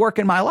supposed to work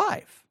in my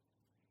life?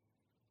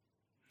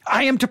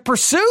 I am to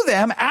pursue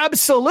them,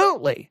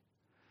 absolutely.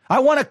 I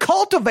want to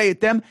cultivate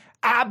them,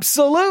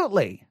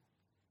 absolutely.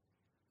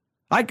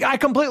 I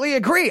completely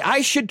agree.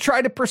 I should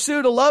try to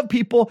pursue to love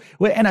people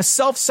in a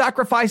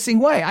self-sacrificing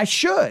way. I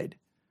should.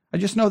 I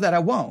just know that I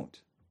won't.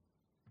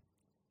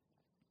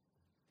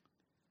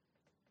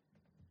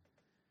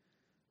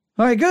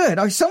 All right,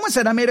 good. Someone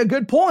said I made a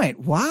good point.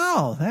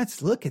 Wow,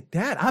 look at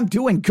that. I'm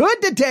doing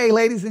good today,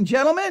 ladies and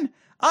gentlemen.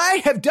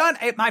 I have done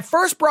my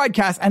first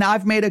broadcast and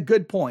I've made a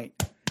good point.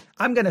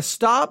 I'm going to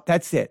stop.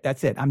 That's it.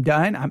 I'm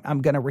done.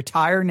 I'm going to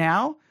retire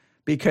now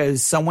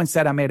because someone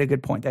said I made a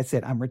good point. That's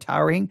it. I'm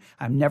retiring.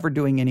 I'm never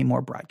doing any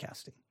more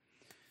broadcasting.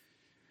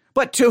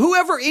 But to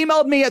whoever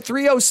emailed me at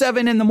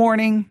 3:07 in the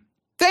morning,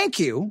 thank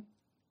you.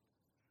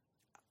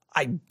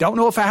 I don't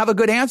know if I have a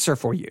good answer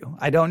for you.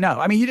 I don't know.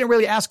 I mean, you didn't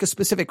really ask a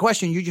specific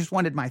question. You just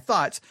wanted my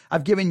thoughts.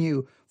 I've given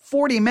you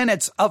 40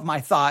 minutes of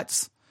my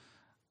thoughts.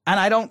 And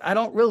I don't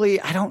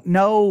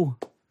know.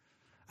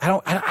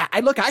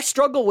 Look, I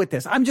struggle with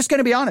this. I'm just going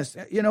to be honest.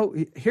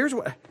 Here's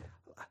what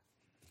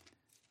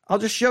I'll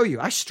just show you.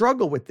 I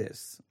struggle with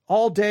this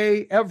all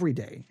day, every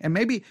day. And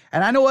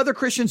I know other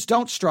Christians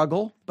don't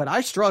struggle, but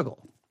I struggle.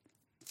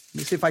 Let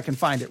me see if I can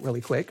find it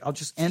really quick. I'll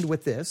just end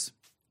with this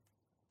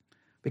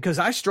because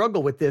I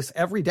struggle with this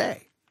every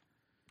day.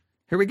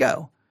 Here we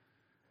go.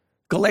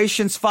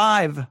 Galatians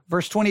 5,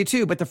 verse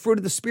 22. But the fruit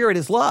of the Spirit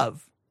is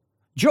love,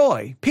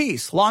 joy,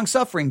 peace,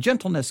 long-suffering,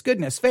 gentleness,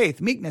 goodness, faith,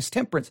 meekness,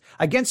 temperance.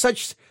 Against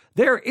such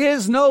there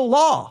is no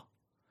law.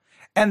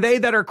 And they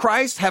that are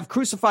Christ have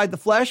crucified the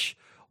flesh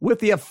with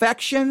the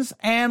affections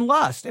and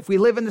lust. If we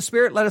live in the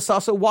Spirit, let us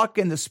also walk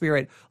in the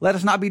Spirit. Let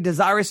us not be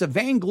desirous of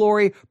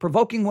vainglory,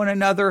 provoking one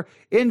another,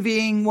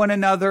 envying one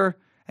another.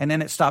 And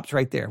then it stops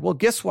right there. Well,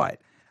 guess what?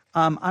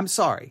 I'm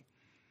sorry.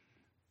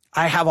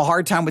 I have a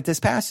hard time with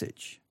this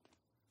passage.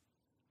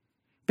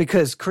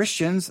 Because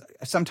Christians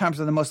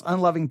sometimes are the most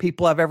unloving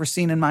people I've ever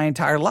seen in my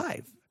entire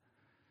life.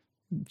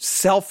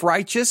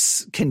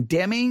 Self-righteous,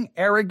 condemning,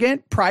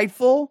 arrogant,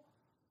 prideful.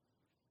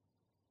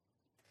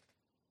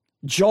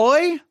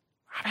 Joy.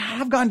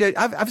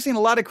 I've seen a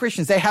lot of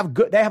Christians. They have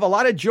a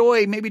lot of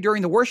joy maybe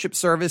during the worship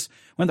service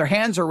when their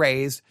hands are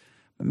raised.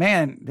 But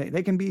man,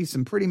 they can be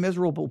some pretty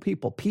miserable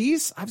people.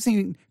 Peace. I've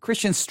seen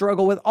Christians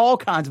struggle with all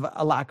kinds of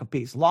a lack of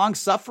peace.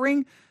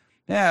 Long-suffering,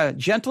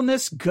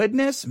 gentleness,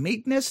 goodness,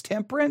 meekness,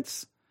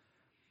 temperance.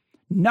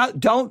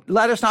 Don't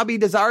let us not be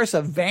desirous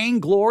of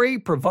vainglory,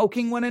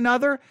 provoking one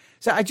another.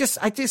 So I just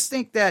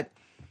think that,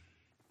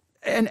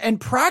 and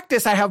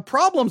practice, I have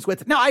problems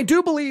with. Now, I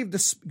do believe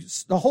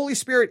the Holy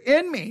Spirit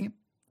in me,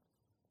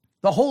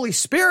 the Holy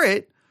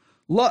Spirit,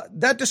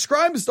 that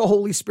describes the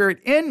Holy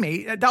Spirit in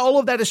me. All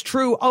of that is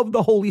true of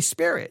the Holy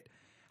Spirit.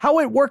 How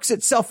it works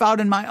itself out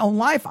in my own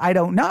life, I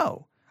don't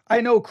know.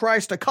 I know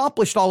Christ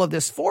accomplished all of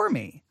this for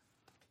me.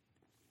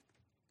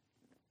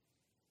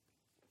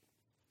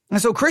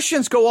 And so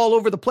Christians go all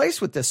over the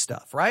place with this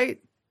stuff, right?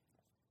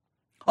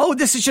 Oh,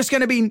 this is just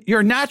going to be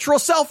your natural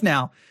self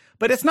now.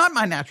 But it's not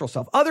my natural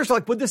self. Others are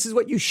like, well, this is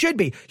what you should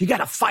be. You got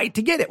to fight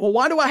to get it. Well,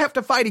 why do I have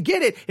to fight to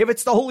get it? If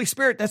it's the Holy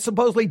Spirit that's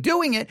supposedly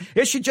doing it,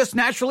 it should just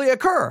naturally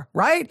occur,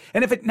 right?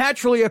 And if it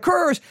naturally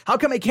occurs, how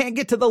come it can't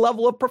get to the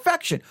level of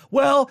perfection?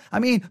 Well, I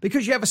mean,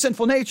 because you have a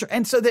sinful nature.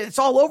 And so that it's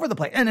all over the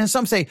place. And then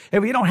some say,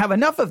 if you don't have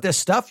enough of this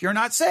stuff, you're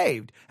not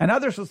saved. And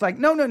others was like,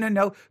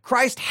 no.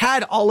 Christ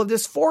had all of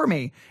this for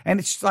me. And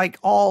it's like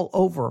all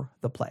over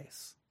the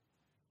place.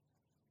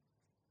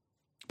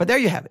 But there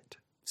you have it.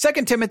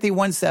 2 Timothy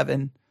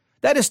 1:7.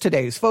 That is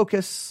today's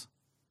focus.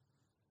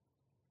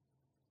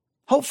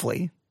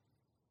 Hopefully,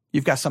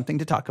 you've got something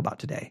to talk about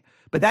today.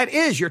 But that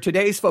is your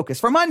today's focus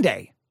for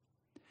Monday,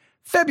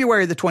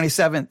 February the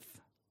 27th,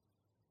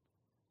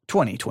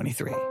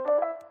 2023.